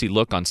faulty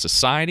look on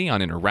society,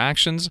 on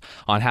interactions,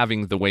 on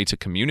having the way to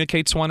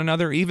communicate to one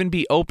another, even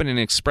be open and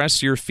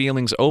express your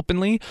feelings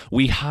openly.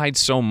 We hide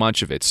so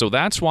much of it. So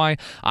that's why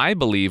I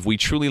believe we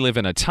truly live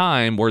in a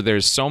time where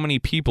there's so many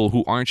people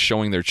who aren't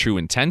showing their true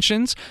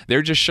intentions.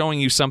 They're just showing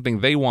you something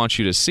they want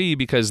you to see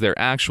because their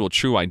actual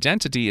true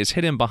identity is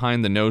hidden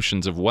behind the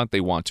notions of what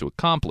they want to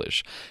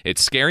accomplish.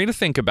 It's scary to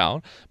think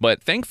about,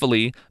 but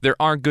thankfully, there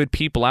are good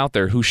people out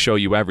there who show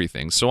you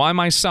everything. So I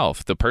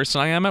myself, the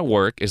person I am at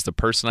work is the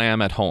person I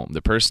am at home.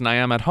 The person I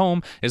am at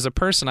home is the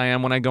person I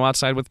am when I go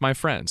outside with my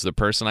friends. The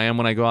person I am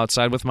when I go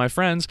outside with my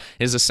friends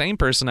is the same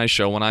person I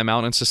show when I'm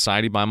out in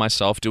society by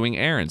myself doing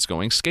errands,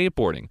 going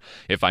skateboarding.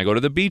 If I go to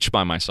the beach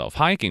by myself,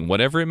 hiking,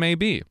 whatever it may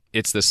be.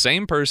 It's the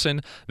same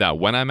person that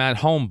when I'm at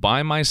home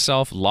by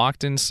myself,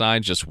 locked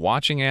inside, just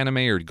watching anime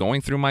or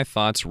going through my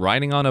thoughts,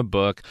 writing on a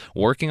book,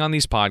 working on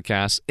these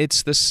podcasts,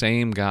 it's the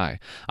same guy.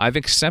 I've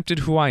accepted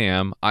who I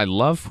am. I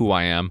love who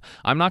I am.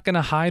 I'm not going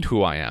to hide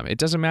who I am. It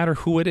doesn't matter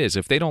who it is.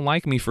 If they don't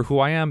like me for who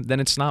I am,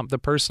 then it's not the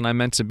person I'm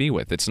meant to be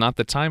with. It's not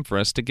the time for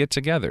us to get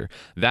together.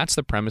 That's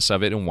the premise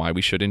of it and why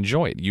we should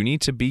enjoy it. You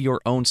need to be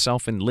your own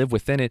self and live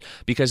within it,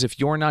 because if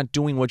you're not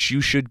doing what you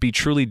should be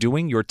truly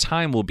doing, your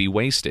time will be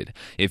wasted.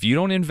 If you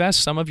don't invest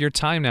some of your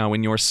time now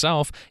in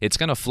yourself, it's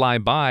going to fly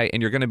by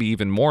and you're going to be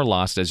even more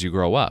lost as you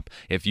grow up.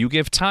 If you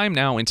give time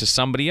now into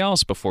somebody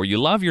else before you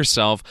love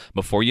yourself,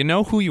 before you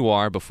know who you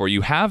are, before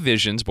you have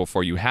visions,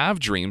 before you have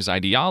dreams,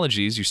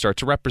 ideologies, you start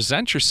to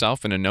represent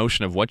yourself in a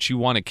notion of what you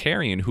want to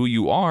carry and who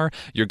you are,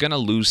 you're going to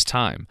lose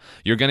time.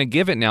 You're going to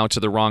give it now to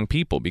the wrong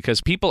people, because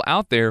people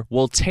out there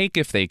will take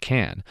if they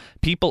can.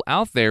 People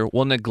out there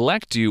will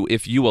neglect you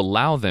if you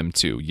allow them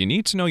to. You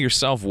need to know your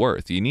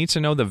self-worth. You need to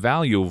know the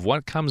value of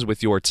what comes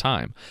with your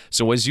time.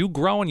 So as you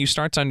grow and you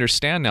start to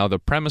understand now the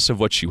premise of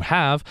what you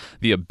have,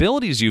 the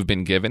abilities you've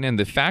been given, and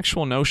the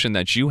factual notion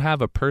that you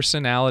have a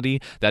personality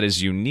that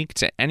is unique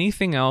to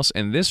anything else,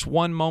 and this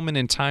one moment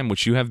in time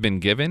which you have been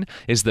given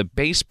is the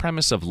base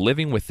premise of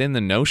living within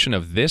the notion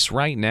of this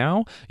right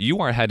now, you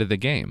are ahead of the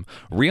game.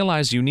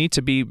 Realize you need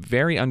to be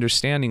very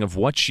understanding of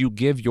what you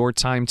give your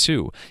time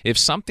to. If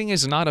something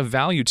is not of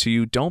value to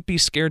you, don't be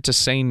scared to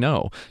say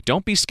no.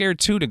 Don't be scared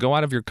too to go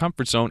out of your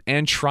comfort zone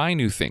and try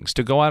new things,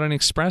 to go out and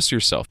express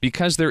yourself,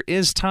 because there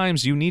is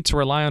times you need to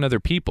rely on other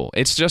people.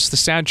 It's just the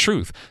sad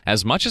truth.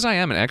 As much as I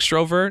am an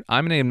extrovert,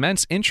 I'm an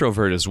immense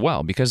introvert as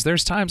well, because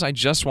there's times I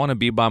just want to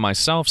be by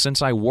myself.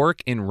 Since I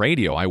work in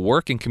radio, I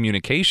work in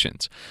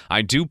communications,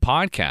 I do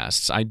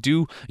podcasts, I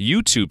do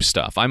YouTube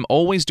stuff, I'm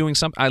always doing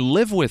something. I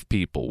live with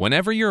people.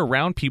 Whenever you're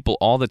around people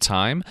all the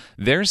time,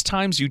 there's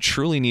times you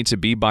truly need to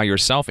be by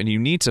yourself, and you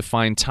need to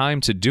find time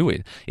to do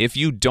it. If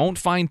you don't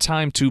find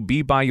time to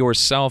be by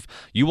yourself,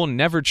 you will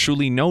never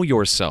truly know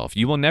yourself.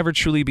 You will never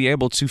truly be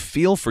able to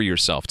feel for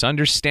yourself, to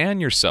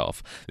understand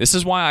yourself. This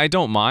is why I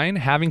don't mind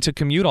having to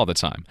commute all the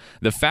time.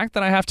 The fact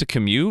that I have to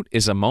commute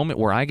is a moment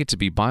where I get to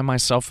be by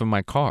myself in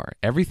my car.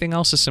 Everything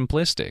else is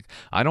simplistic.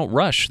 I don't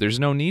rush. There's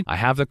no need. I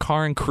have the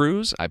car and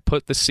cruise. I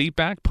put the seat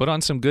back, put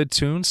on some good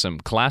tunes, some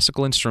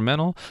classical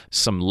instrumental,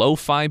 some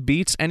lo-fi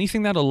beats,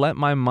 anything that'll let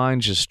my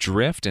mind just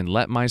drift and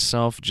let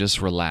myself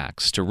just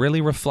relax, to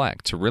really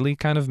reflect, to really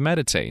kind of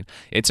meditate.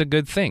 It's a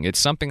good thing. It's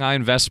something I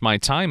invest my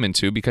time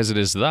into because it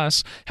has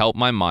thus helped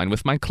my mind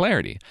with my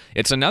clarity.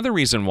 It's another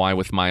reason why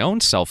with my own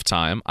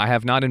self-time, I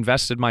have not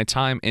invested my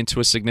time into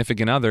a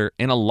significant other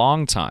in a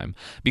long time,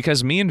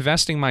 because me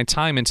investing my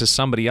time into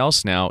somebody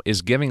else now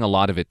is giving a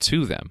lot of it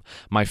to them.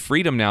 My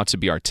freedom now to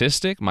be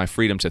artistic, my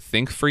freedom to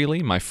think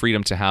freely, my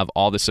freedom to have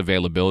all this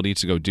availability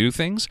to go do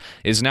things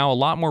is now a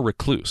lot more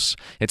recluse.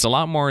 It's a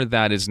lot more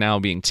that is now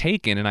being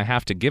taken, and I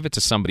have to give it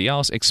to somebody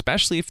else,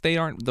 especially if they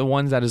aren't the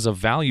one that is of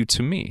value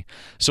to me.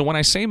 So when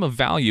I say I'm of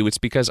value, it's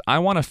because I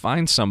want to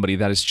find somebody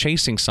that is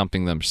chasing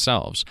something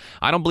themselves.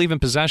 I don't believe in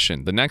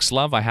possession. The next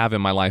love I have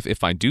in my life,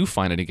 if I do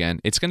find it again,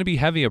 it's going to be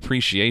heavy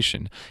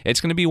appreciation.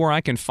 It's going to be where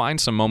I can find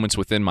some moments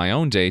within my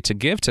own day to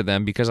give to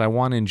them because I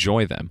want to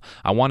enjoy them.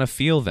 I want to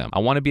feel them. I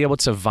want to be able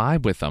to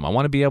vibe with them. I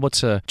want to be able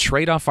to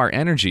trade off our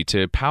energy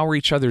to power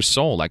each other's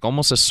soul, like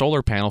almost a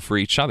solar panel for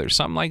each other,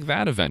 something like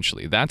that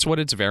eventually. That's what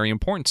it's very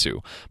important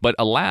to. But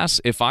alas,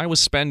 if I was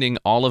spending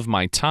all of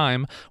my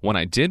time when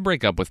I did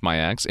break up with my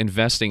ex,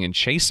 investing in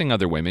chasing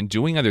other women,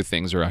 doing other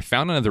things, or I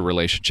found another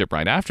relationship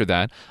right after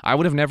that, I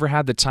would have never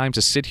had the time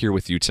to sit here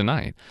with you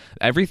tonight.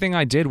 Everything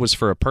I did was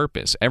for a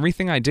purpose.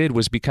 Everything I did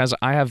was because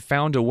I have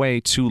found a way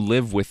to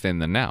live within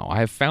the now. I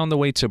have found the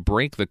way to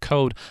break the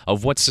code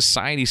of what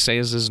society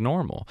says is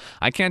normal.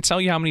 I can't tell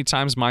you how many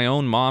times my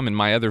own mom and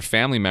my other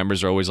family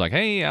members are always like,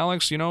 hey,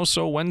 Alex,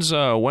 so when's,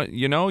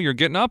 you're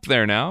getting up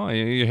there now.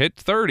 You hit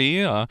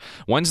 30.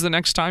 When's the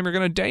next time you're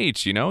going to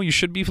date? You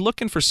should be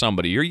looking for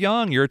somebody. You're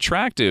young. You're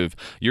attractive.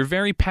 You're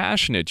very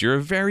passionate. You're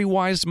a very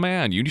wise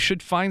man. You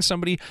should find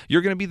somebody.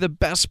 You're going to be the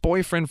best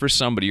boyfriend for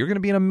somebody. You're going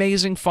to be an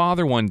amazing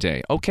father one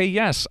day. Okay,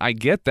 yes, I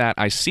get that.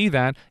 I see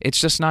that.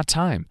 It's just not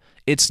time.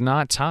 It's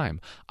not time.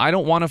 I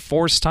don't want to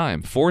force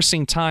time.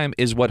 Forcing time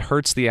is what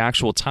hurts the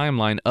actual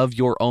timeline of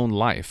your own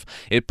life.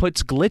 It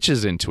puts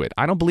glitches into it.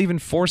 I don't believe in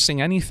forcing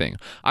anything.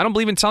 I don't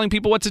believe in telling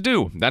people what to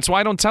do. That's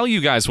why I don't tell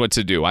you guys what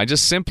to do. I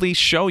just simply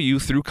show you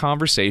through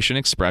conversation,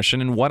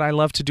 expression, and what I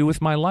love to do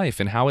with my life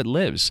and how it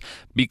lives.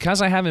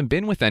 Because I haven't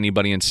been with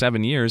anybody in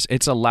 7 years,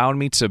 it's allowed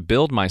me to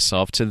build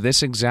myself to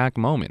this exact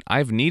moment.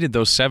 I've needed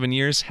those 7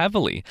 years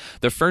heavily.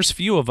 The first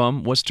few of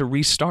them was to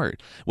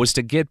restart, was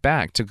to get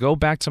back, to go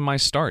back to my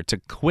start,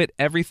 to quit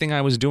everything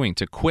I was doing,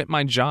 to quit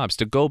my jobs,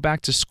 to go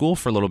back to school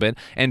for a little bit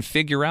and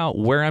figure out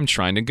where I'm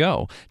trying to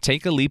go.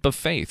 Take a leap of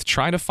faith.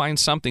 Try to find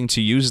something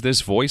to use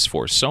this voice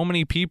for. So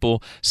many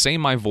people say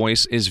my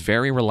voice is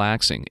very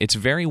relaxing. It's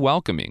very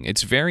welcoming.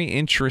 It's very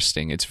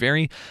interesting. It's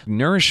very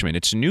nourishment.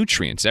 It's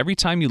nutrients. Every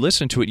time you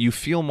listen to it, you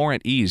feel more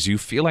at ease. You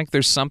feel like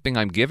there's something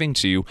I'm giving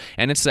to you,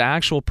 and it's the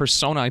actual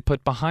persona I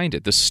put behind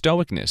it, the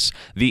stoicness,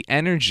 the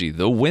energy,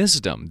 the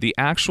wisdom, the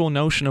actual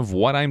notion of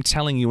what I'm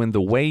telling you and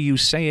the way you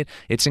say it.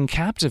 It's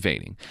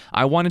captivating.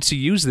 I wanted to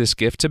use this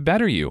gift to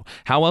better you.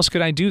 How else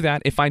could I do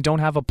that if I don't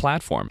have a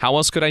platform? How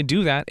else could I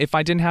do that if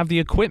I didn't have the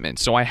equipment?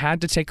 So I had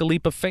to take a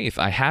leap of faith.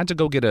 I had to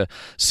go get a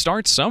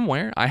start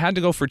somewhere. I had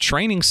to go for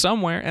training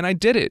somewhere, and I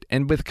did it.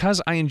 And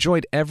because I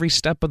enjoyed every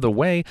step of the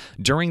way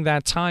during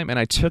that time, and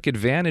I took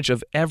advantage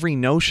of every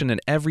notion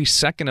and every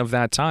second of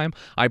that time,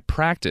 I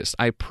practiced.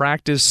 I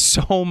practiced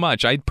so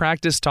much. I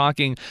practiced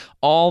talking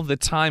all the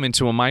time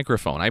into a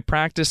microphone. I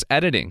practiced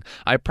editing.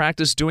 I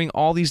practiced doing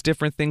all these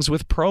different things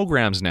with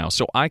programs now,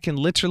 so I can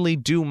literally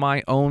do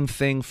my own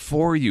thing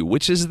for you,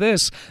 which is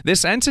this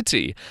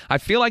entity. I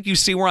feel like you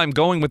see where I'm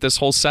going with this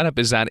whole setup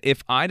is that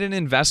if I didn't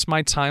invest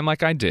my time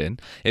like I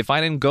did, if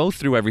I didn't go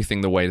through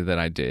everything the way that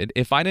I did,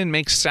 if I didn't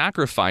make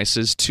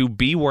sacrifices to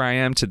be where I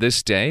am to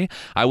this day,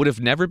 I would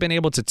have never been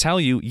able to tell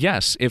you,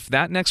 yes, if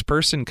that next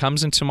person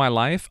comes into my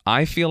life,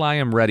 I feel I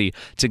am ready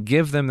to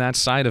give them that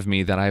side of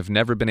me that I've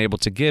never been able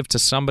to give to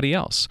somebody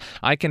else.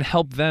 I can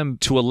help them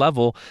to a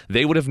level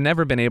they would have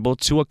never been able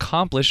to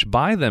accomplish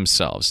by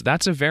themselves.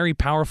 That's a very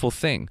powerful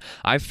thing.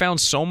 I've found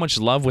so much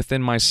love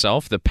within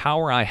myself. The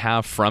power I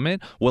have from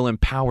it will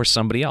empower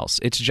somebody else.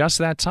 It's just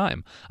that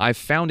time. I've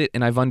found it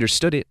and I've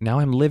understood it. Now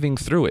I'm living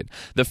through it.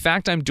 The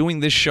fact I'm doing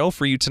this show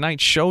for you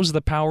tonight shows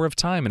the power of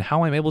time and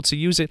how I'm able to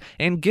use it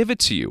and give it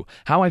to you.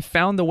 How I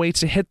found the way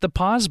to hit the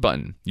pause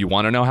button. You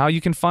want to know how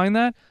you can find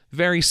that?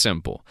 Very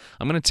simple.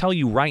 I'm going to tell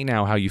you right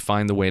now how you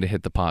find the way to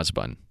hit the pause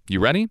button. You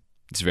ready?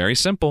 It's very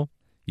simple.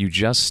 You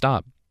just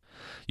stop.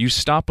 You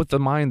stop with the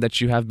mind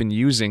that you have been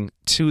using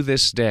to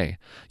this day.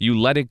 You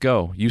let it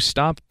go. You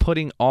stop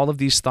putting all of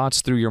these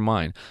thoughts through your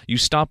mind. You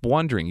stop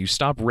wondering. You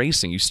stop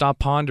racing. You stop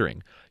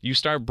pondering. You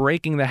start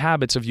breaking the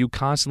habits of you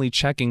constantly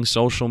checking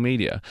social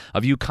media,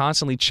 of you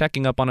constantly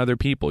checking up on other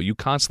people, you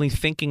constantly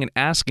thinking and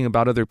asking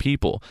about other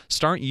people.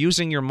 Start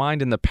using your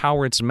mind in the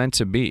power it's meant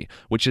to be,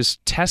 which is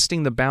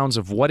testing the bounds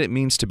of what it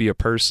means to be a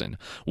person,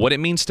 what it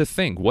means to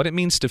think, what it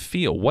means to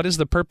feel. What is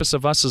the purpose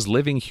of us as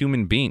living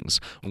human beings?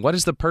 What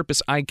is the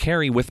purpose I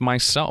carry with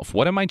myself?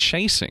 What am I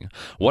chasing?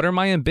 What are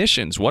my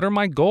ambitions? What are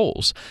my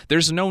goals?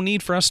 There's no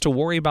need for us to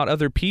worry about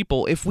other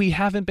people if we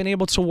haven't been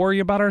able to worry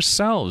about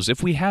ourselves,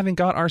 if we haven't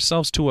got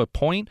ourselves to a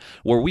point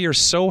where we are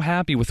so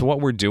happy with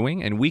what we're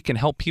doing and we can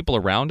help people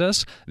around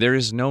us. There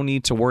is no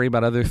need to worry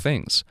about other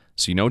things.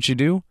 So you know what you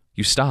do?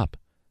 You stop.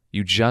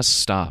 You just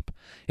stop.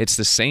 It's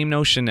the same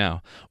notion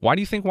now. Why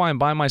do you think I'm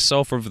by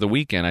myself over the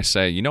weekend? I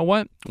say, you know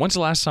what? When's the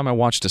last time I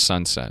watched a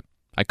sunset?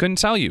 I couldn't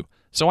tell you.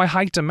 So I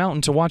hiked a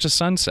mountain to watch a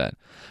sunset.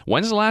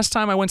 When's the last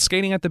time I went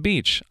skating at the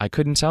beach? I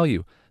couldn't tell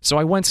you. So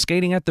I went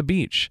skating at the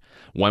beach.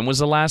 When was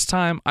the last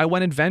time I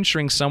went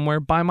adventuring somewhere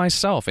by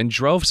myself and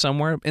drove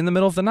somewhere in the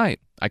middle of the night?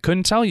 I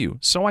couldn't tell you,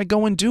 so I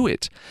go and do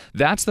it.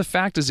 That's the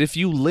fact, is if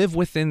you live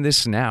within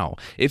this now,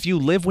 if you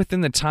live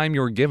within the time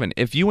you're given,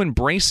 if you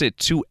embrace it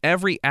to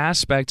every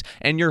aspect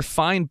and you're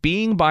fine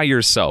being by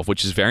yourself,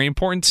 which is very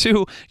important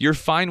too, you're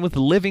fine with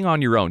living on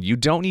your own. You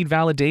don't need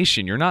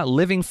validation. You're not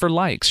living for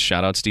likes.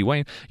 Shout out Steve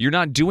Wayne. You're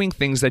not doing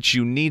things that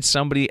you need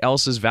somebody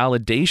else's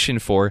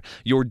validation for.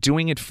 You're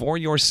doing it for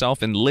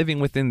yourself and living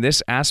within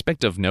this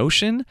aspect of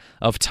notion,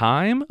 of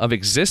time, of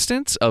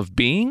existence, of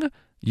being.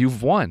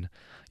 You've won.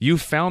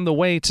 You've found the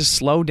way to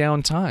slow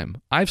down time.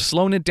 I've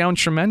slowed it down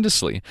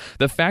tremendously.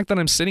 The fact that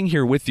I'm sitting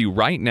here with you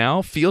right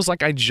now feels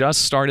like I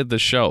just started the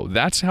show.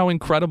 That's how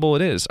incredible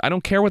it is. I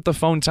don't care what the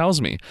phone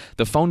tells me.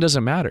 The phone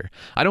doesn't matter.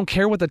 I don't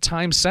care what the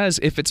time says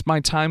if it's my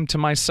time to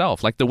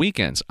myself, like the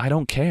weekends. I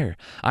don't care.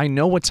 I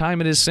know what time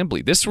it is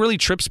simply. This really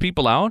trips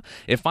people out.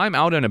 If I'm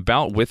out and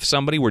about with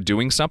somebody, we're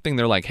doing something,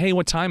 they're like, hey,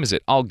 what time is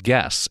it? I'll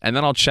guess. And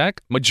then I'll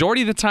check.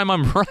 Majority of the time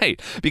I'm right,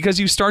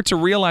 because you start to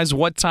realize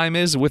what time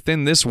is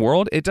within this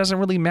world. It doesn't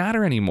really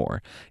matter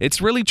anymore. It's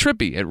really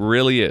trippy. It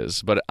really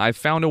is. But I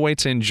found a way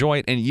to enjoy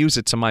it and use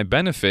it to my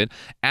benefit,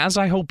 as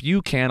I hope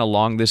you can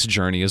along this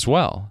journey as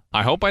well.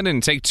 I hope I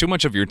didn't take too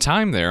much of your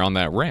time there on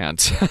that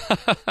rant.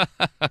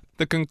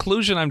 The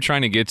conclusion I'm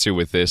trying to get to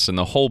with this and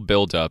the whole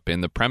build-up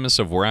and the premise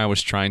of where I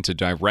was trying to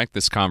direct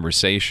this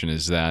conversation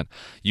is that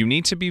you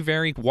need to be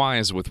very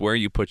wise with where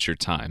you put your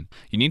time.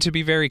 You need to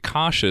be very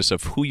cautious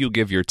of who you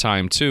give your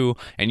time to,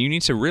 and you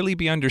need to really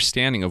be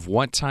understanding of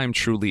what time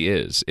truly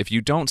is. If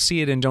you don't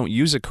see it and don't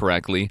use it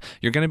correctly,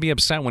 you're going to be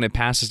upset when it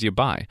passes you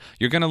by.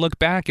 You're going to look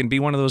back and be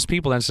one of those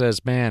people that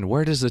says, man,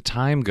 where does the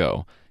time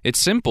go? It's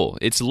simple.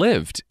 It's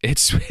lived.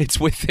 It's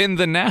within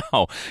the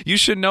now. You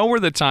should know where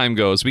the time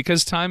goes,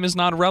 because time is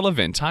not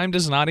relevant. Time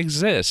does not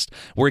exist.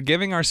 We're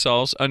giving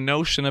ourselves a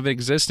notion of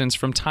existence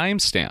from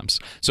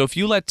timestamps. So if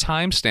you let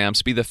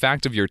timestamps be the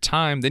fact of your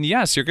time, then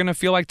yes, you're going to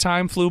feel like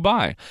time flew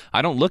by.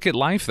 I don't look at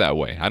life that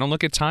way. I don't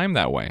look at time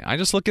that way. I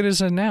just look at it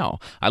as a now.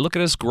 I look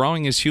at us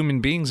growing as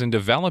human beings and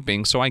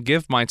developing, so I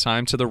give my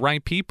time to the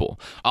right people.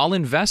 I'll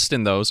invest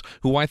in those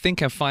who I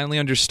think have finally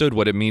understood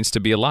what it means to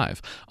be alive.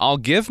 I'll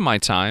give my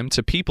time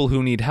to people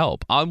who need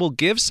help. I will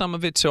give some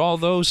of it to all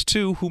those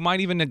too who might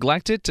even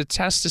neglect it, to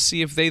test to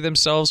see if they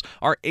themselves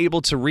are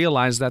able to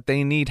realize that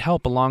they need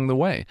help along the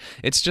way.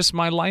 It's just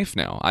my life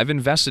now. I've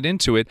invested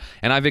into it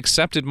and I've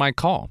accepted my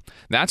call.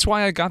 That's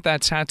why I got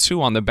that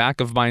tattoo on the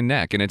back of my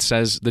neck and it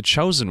says The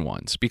Chosen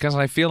Ones, because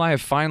I feel I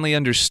have finally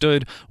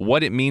understood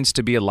what it means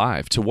to be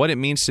alive, to what it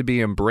means to be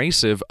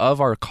embracive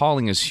of our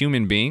calling as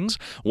human beings,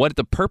 what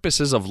the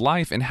purpose is of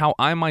life, and how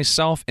I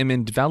myself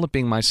am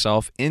developing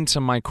myself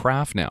into my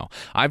craft now.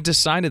 I've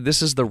decided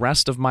this is the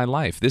rest of my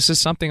life. This is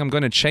something I'm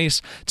going to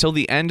chase till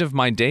the end of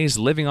my days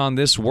living on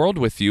this world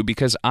with you,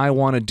 because I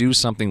want to do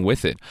something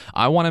with it.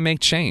 I want to make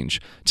change.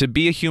 To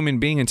be a human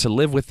being and to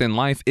live within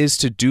life is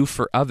to do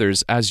for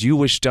others as you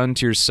wish done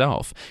to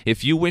yourself.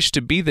 If you wish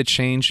to be the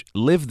change,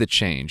 live the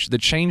change. The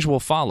change will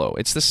follow.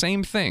 It's the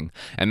same thing.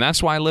 And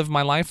that's why I live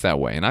my life that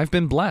way. And I've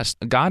been blessed.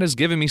 God has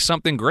given me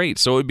something great,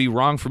 so it would be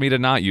wrong for me to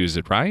not use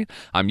it, right?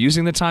 I'm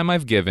using the time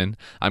I've given.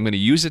 I'm going to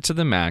use it to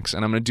the max,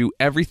 and I'm going to do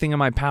everything in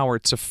my power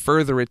to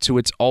further it to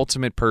its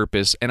ultimate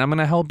purpose, and I'm going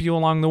to help you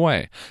along the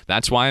way.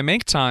 That's why I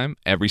make time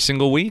every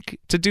single week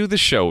to do the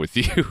show with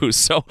you.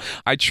 So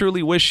I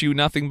truly wish you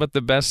nothing but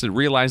the best at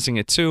realizing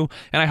it too,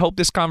 and I hope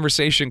this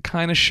conversation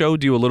kind of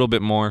showed you a little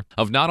bit more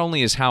of not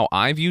only is how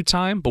I view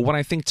time, but what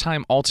I think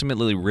time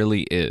ultimately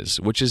really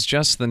is, which is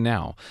just the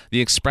now,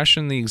 the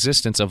expression, the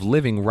existence of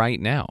living right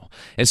now.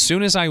 As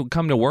soon as I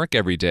come to work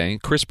every day,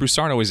 Chris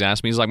Broussard always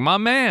asks me, he's like, my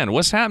man,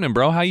 what's happening,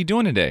 bro? How you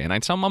doing today? And I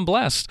tell him I'm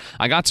blessed.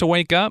 I got to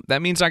wake up.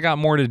 That means I got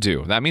more to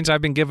do. That means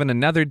I've been given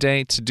another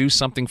day to do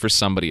something for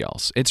somebody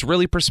else. It's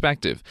really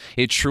perspective.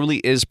 It truly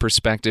is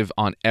perspective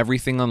on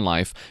everything in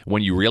life.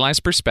 When you realize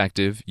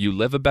perspective, you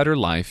live a better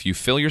life, you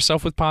fill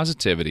yourself with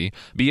positivity,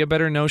 be a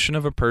better notion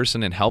of a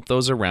person and help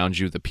those around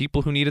you, the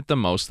people who need it the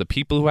most, the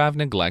people who have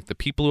neglect, the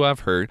people who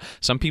have hurt,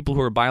 some people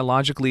who are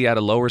biologically at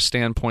a lower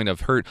standpoint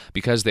of hurt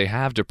because they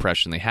have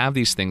depression, they have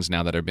these things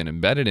now that have been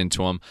embedded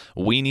into them.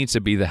 We need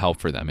to be the help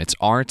for them. It's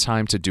our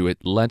time to do it.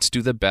 Let's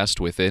do the best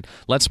with it.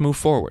 Let's move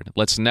forward.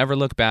 Let's never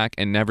look back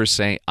and never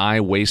say, I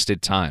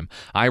wasted time.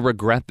 I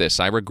regret this.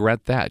 I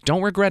regret that.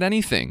 Don't regret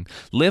anything.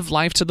 Live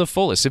life to the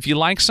fullest. If you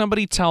like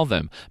somebody, tell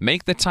them.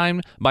 Make the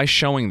time by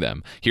showing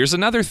them. Here's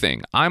another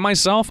thing. I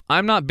myself,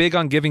 I'm not big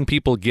on giving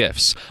people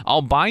gifts.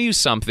 I'll buy you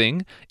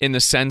something in the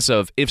sense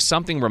of if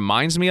something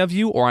reminds me of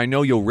you or I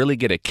know you'll really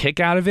get a kick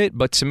out of it,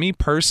 but to me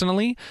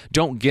personally,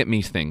 don't get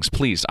me things,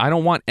 please. I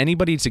don't want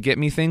anybody to get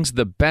me things.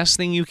 The best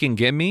thing you can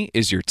give me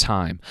is your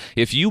time.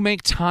 If you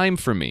make time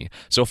for me,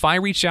 so if I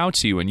reach out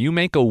to you and you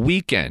make a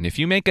weekend, if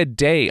you make a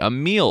day, a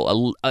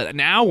meal, an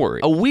hour,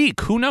 a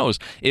week, who knows?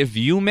 If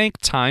you make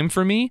time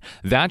for me,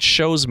 that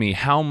shows me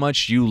how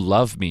much you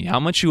love me, how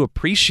much you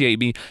appreciate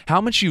me,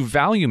 how much you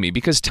value me,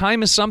 because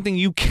time is something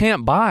you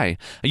can't buy.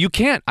 You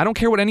can't. I don't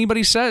care what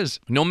anybody says.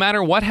 No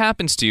matter what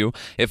happens to you,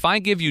 if I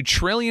give you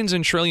trillions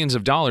and trillions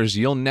of dollars,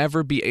 you'll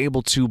never be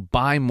able to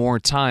buy more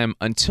time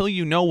until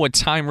you know what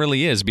time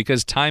really is,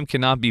 because time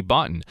cannot be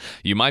bought.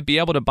 You might be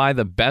able to buy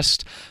the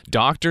best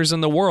doctors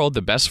in the world,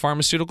 the best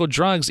pharmaceutical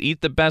drugs,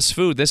 eat the best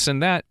food, this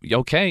and that.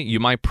 Okay, you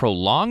might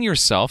prolong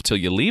yourself till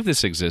you leave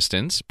this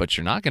existence, but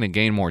you're not going to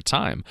gain more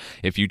time.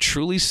 If you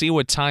truly see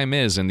what time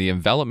is and the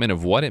envelopment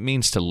of what it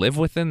means to live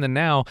within the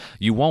now,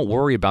 you won't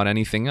worry about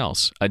anything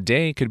else. A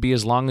day could be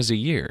as long as a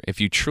year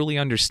if you truly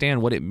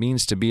understand what it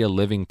means to be a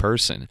living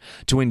person,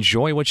 to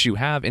enjoy what you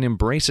have and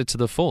embrace it to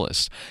the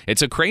fullest.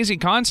 It's a crazy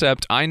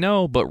concept, I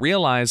know, but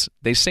realize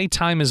they say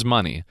time is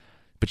money.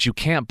 but you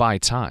can't buy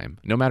time,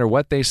 no matter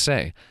what they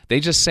say.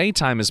 They just say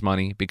time is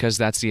money because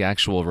that's the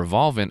actual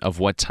revolvent of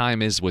what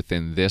time is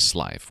within this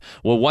life.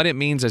 Well, what it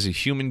means as a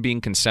human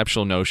being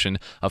conceptual notion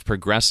of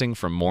progressing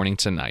from morning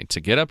to night, to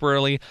get up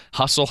early,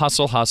 hustle,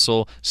 hustle,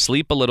 hustle,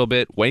 sleep a little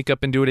bit, wake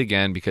up and do it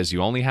again because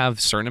you only have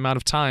a certain amount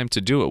of time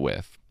to do it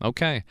with.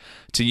 Okay.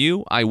 To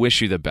you, I wish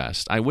you the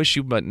best. I wish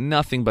you but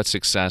nothing but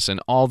success and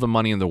all the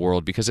money in the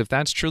world, because if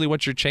that's truly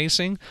what you're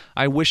chasing,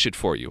 I wish it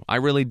for you. I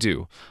really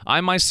do.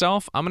 I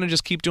myself, I'm going to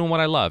just keep doing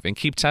what I love and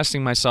keep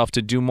testing myself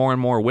to do more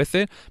and more with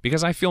it,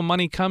 because I feel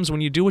money comes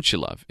when you do what you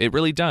love. It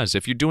really does.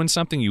 If you're doing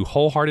something you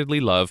wholeheartedly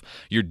love,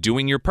 you're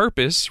doing your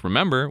purpose.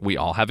 Remember, we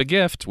all have a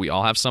gift. We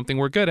all have something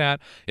we're good at.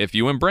 If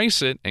you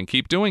embrace it and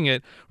keep doing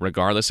it,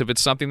 regardless if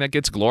it's something that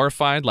gets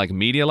glorified like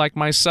media like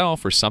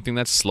myself, or something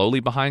that's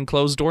slowly behind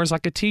closed doors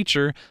like a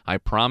teacher, I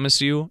promise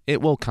you it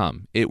will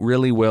come. It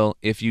really will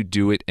if you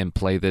do it and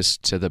play this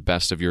to the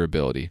best of your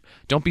ability.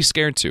 Don't be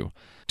scared to.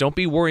 Don't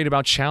be worried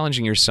about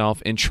challenging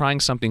yourself and trying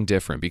something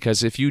different,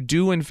 because if you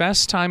do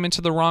invest time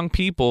into the wrong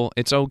people,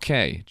 it's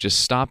okay.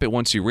 Just stop it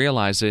once you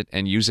realize it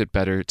and use it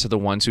better to the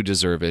ones who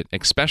deserve it,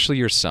 especially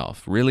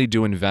yourself. Really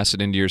do invest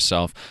it into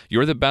yourself.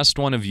 You're the best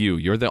one of you.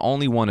 You're the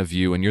only one of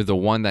you, and you're the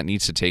one that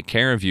needs to take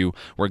care of you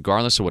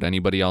regardless of what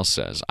anybody else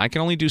says. I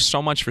can only do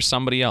so much for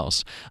somebody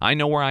else. I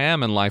know where I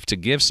am in life to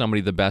give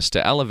somebody the best,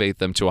 to elevate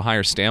them to a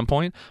higher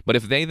standpoint, but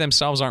if they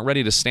themselves aren't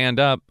ready to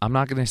stand up, I'm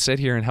not going to sit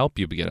here and help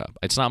you get up.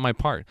 It's not my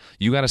part.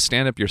 You got to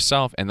stand up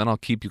yourself, and then I'll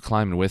keep you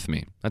climbing with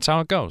me. That's how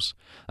it goes.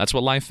 That's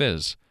what life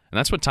is. And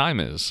that's what time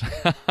is.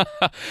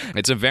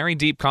 It's a very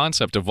deep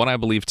concept of what I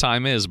believe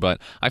time is, but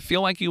I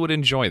feel like you would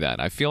enjoy that.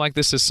 I feel like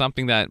this is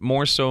something that,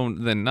 more so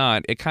than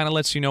not, it kind of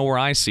lets you know where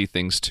I see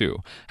things too.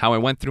 How I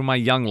went through my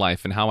young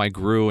life and how I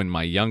grew in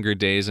my younger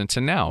days into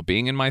now,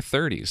 being in my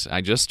 30s.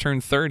 I just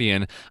turned 30,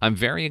 and I'm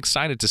very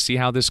excited to see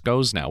how this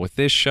goes now with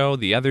this show,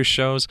 the other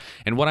shows,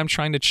 and what I'm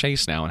trying to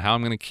chase now, and how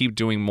I'm going to keep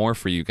doing more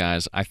for you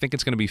guys. I think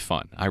it's going to be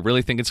fun. I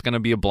really think it's going to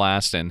be a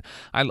blast, and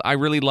I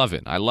really love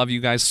it. I love you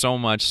guys so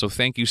much, so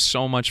thank you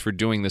so much for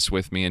doing this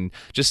with me and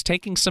just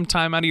taking some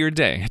time out of your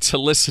day to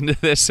listen to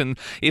this. And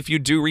if you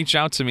do reach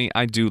out to me,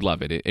 I do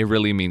love it. It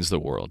really means the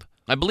world.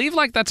 I believe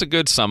that's a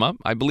good sum up.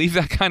 I believe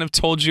that kind of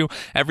told you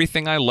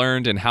everything I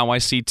learned and how I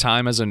see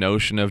time as a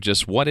notion of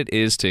just what it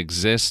is to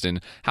exist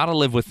and how to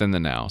live within the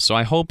now. So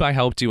I hope I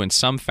helped you in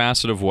some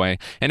facet of way.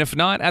 And if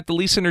not, at the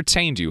least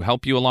entertained you,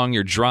 help you along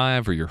your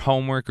drive or your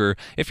homework, or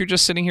if you're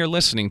just sitting here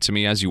listening to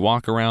me as you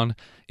walk around.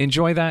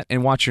 Enjoy that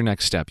and watch your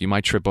next step. You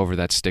might trip over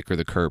that stick or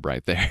the curb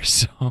right there.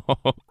 So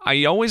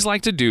I always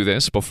like to do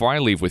this before I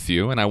leave with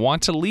you, and I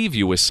want to leave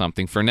you with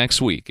something for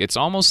next week. It's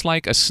almost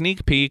like a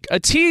sneak peek,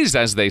 a tease,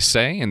 as they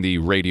say in the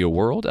radio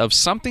world, of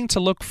something to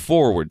look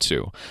forward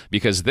to,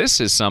 because this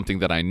is something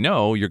that I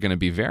know you're going to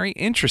be very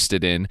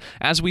interested in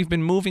as we've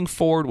been moving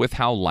forward with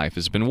how life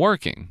has been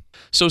working.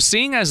 So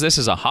seeing as this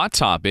is a hot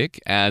topic,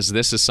 as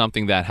this is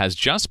something that has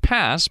just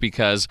passed,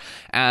 because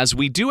as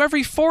we do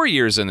every 4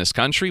 years in this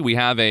country, we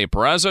have a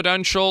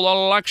presidential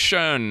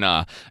election,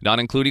 not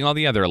including all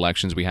the other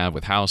elections we have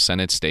with House,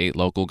 Senate, state,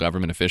 local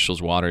government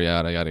officials, water,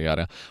 yada, yada,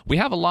 yada. We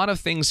have a lot of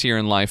things here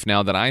in life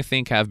now that I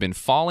think have been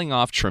falling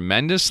off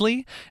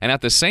tremendously, and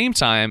at the same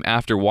time,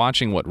 after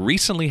watching what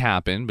recently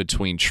happened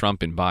between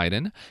Trump and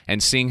Biden,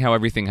 and seeing how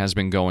everything has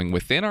been going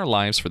within our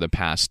lives for the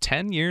past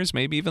 10 years,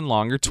 maybe even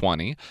longer,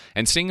 20,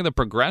 and seeing the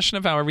progression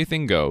of how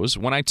everything goes,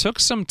 when I took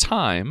some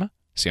time,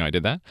 see how I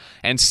did that,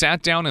 and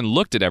sat down and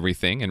looked at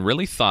everything and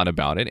really thought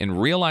about it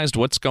and realized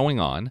what's going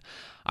on,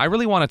 I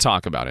really want to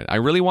talk about it. I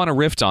really want to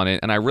riff on it,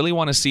 and I really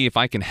want to see if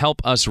I can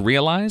help us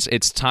realize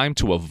it's time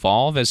to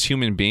evolve as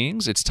human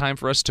beings. It's time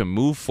for us to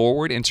move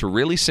forward and to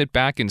really sit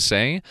back and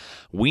say,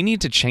 we need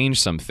to change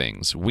some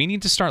things. We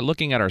need to start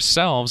looking at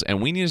ourselves,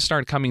 and we need to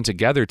start coming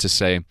together to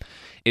say,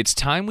 it's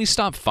time we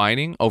stop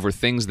fighting over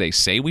things they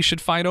say we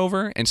should fight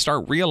over and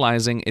start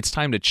realizing it's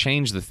time to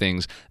change the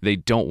things they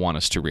don't want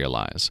us to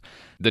realize.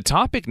 The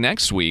topic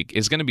next week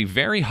is going to be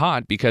very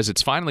hot because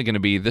it's finally going to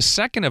be the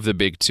second of the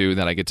big two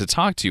that I get to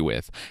talk to you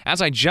with.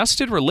 As I just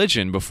did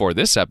religion before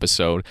this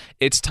episode,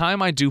 it's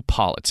time I do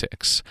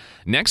politics.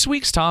 Next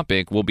week's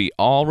topic will be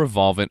all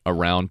revolvent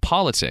around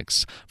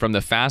politics, from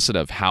the facet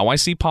of how I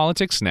see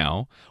politics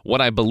now, what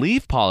I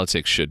believe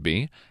politics should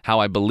be, how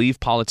I believe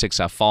politics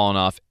have fallen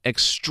off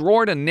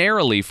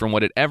extraordinarily from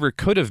what it ever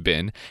could have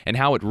been, and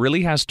how it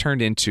really has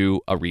turned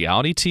into a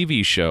reality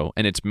TV show,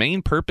 and its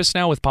main purpose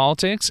now with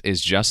politics is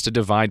just to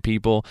divide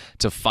people,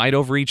 to fight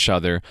over each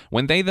other,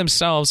 when they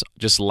themselves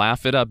just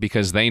laugh it up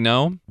because they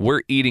know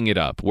we're eating it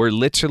up. We're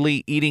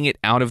literally eating it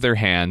out of their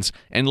hands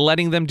and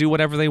letting them do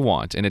whatever they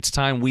want, and it's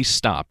time we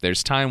stop.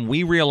 There's time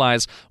we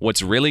realize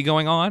what's really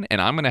going on,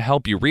 and I'm going to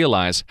help you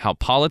realize how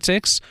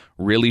politics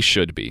really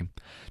should be.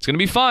 It's going to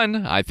be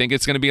fun. I think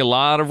it's going to be a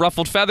lot of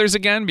ruffled feathers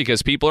again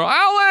because people are,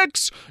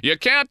 Alex, you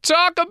can't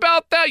talk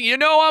about that. You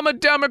know I'm a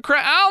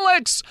Democrat.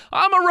 Alex,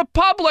 I'm a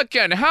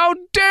Republican. How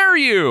dare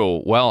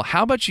you? Well,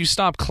 how about you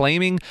stop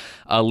claiming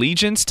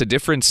allegiance to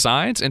different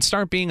sides and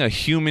start being a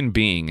human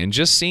being and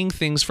just seeing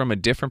things from a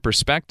different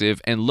perspective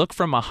and look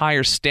from a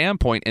higher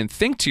standpoint and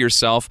think to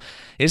yourself,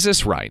 is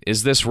this right?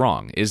 Is this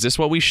wrong? Is this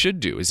what we should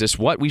do? Is this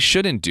what we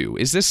shouldn't do?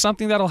 Is this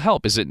something that'll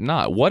help? Is it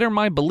not? What are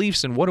my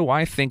beliefs and what do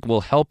I think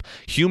will help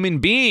human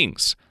beings?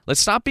 Let's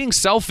stop being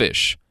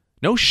selfish.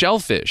 No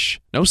shellfish,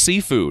 no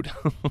seafood.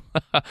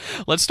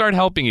 Let's start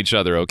helping each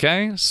other,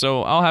 okay?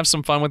 So I'll have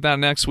some fun with that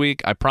next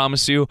week. I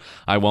promise you,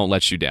 I won't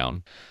let you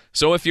down.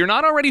 So if you're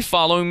not already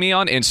following me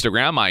on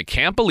Instagram, I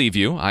can't believe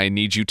you. I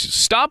need you to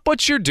stop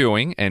what you're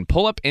doing and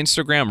pull up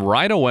Instagram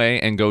right away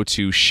and go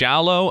to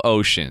Shallow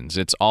Oceans.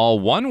 It's all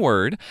one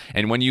word.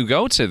 And when you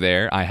go to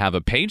there, I have a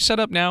page set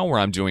up now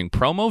where I'm doing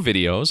promo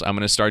videos. I'm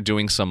going to start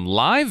doing some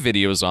live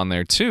videos on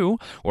there too,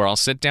 where I'll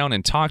sit down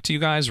and talk to you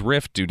guys,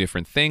 riff, do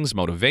different things,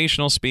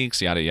 motivational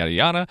speaks, yada, yada,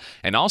 yada.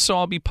 And also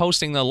I'll be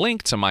posting the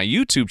link to my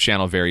YouTube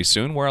channel very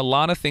soon where a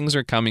lot of things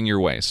are coming your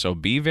way. So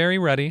be very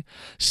ready.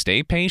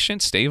 Stay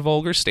patient, stay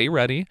vulgar, stay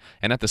ready,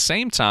 and at the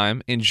same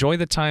time, enjoy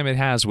the time it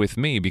has with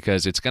me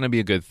because it's going to be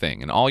a good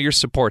thing. And all your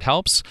support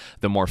helps.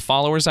 The more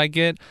followers I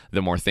get,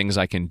 the more things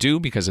I can do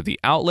because of the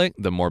outlet,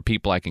 the more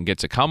people I can get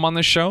to come on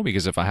the show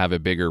because if I have a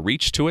bigger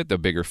reach to it, the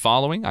bigger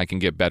following, I can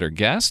get better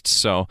guests.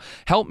 So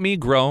help me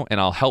grow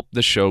and I'll help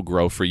the show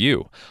grow for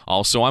you.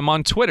 Also, I'm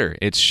on Twitter.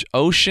 It's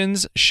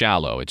Oceans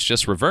Shallow. It's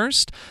just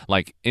reversed.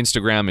 Like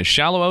Instagram is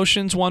Shallow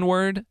Oceans, one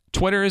word.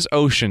 Twitter is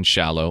Ocean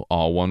Shallow,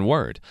 all one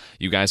word.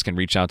 You guys can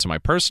reach out to my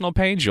personal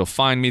page. You'll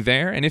find me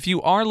there. And if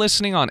you are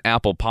listening on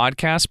Apple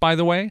Podcasts, by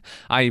the way,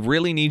 I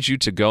really need you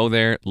to go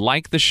there,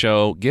 like the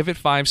show, give it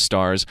 5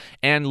 stars,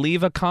 and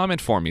leave a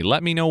comment for me.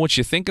 Let me know what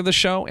you think of the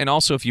show, and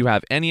also if you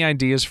have any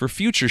ideas for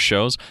future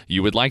shows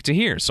you would like to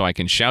hear, so I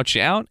can shout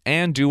you out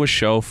and do a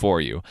show for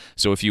you.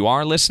 So if you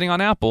are listening on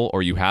Apple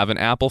or you have an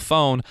Apple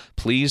phone,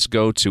 please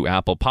go to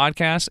Apple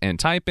Podcasts and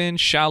type in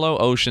Shallow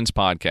Oceans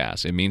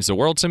Podcast. It means the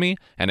world to me.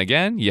 And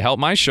again, you help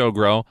my show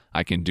grow,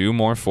 I can do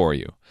more for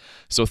you.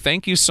 So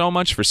thank you so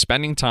much for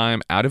spending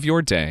time out of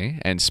your day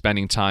and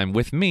spending time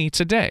with me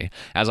today,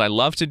 as I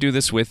love to do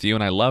this with you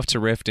and I love to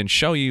riff and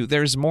show you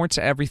there's more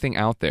to everything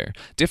out there.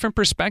 Different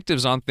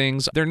perspectives on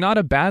things, they're not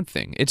a bad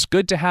thing. It's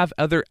good to have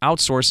other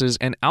outsources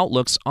and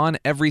outlooks on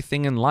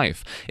everything in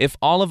life. If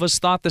all of us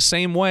thought the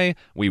same way,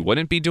 we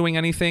wouldn't be doing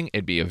anything.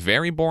 It'd be a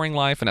very boring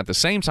life and at the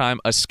same time,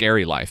 a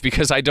scary life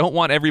because I don't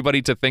want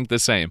everybody to think the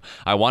same.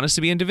 I want us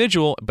to be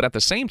individual, but at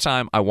the same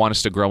time, I want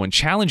us to grow and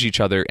challenge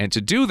each other. And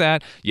to do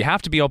that, you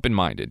have to be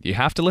open-minded. You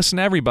have to listen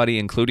to everybody,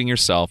 including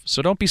yourself,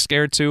 so don't be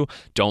scared to.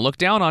 Don't look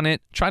down on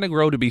it. Try to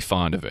grow to be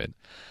fond of it.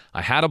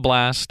 I had a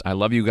blast. I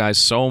love you guys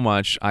so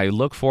much. I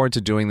look forward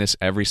to doing this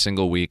every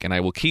single week, and I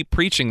will keep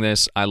preaching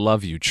this. I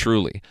love you,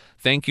 truly.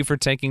 Thank you for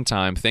taking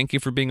time. Thank you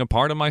for being a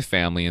part of my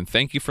family, and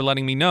thank you for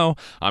letting me know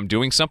I'm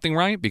doing something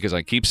right because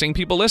I keep seeing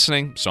people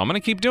listening, so I'm going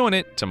to keep doing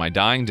it to my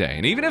dying day.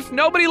 And even if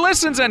nobody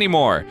listens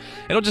anymore,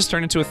 it'll just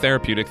turn into a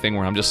therapeutic thing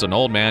where I'm just an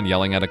old man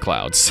yelling at a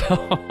cloud. So,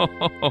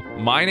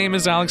 my name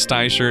is Alex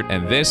Teichert,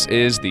 and this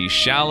is the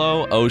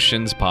Shallow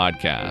Oceans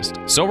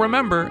Podcast. So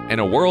remember, in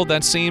a world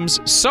that seems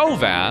so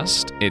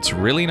vast, it's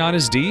really not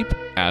as deep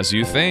as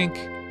you think.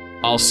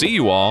 I'll see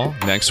you all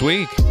next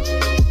week.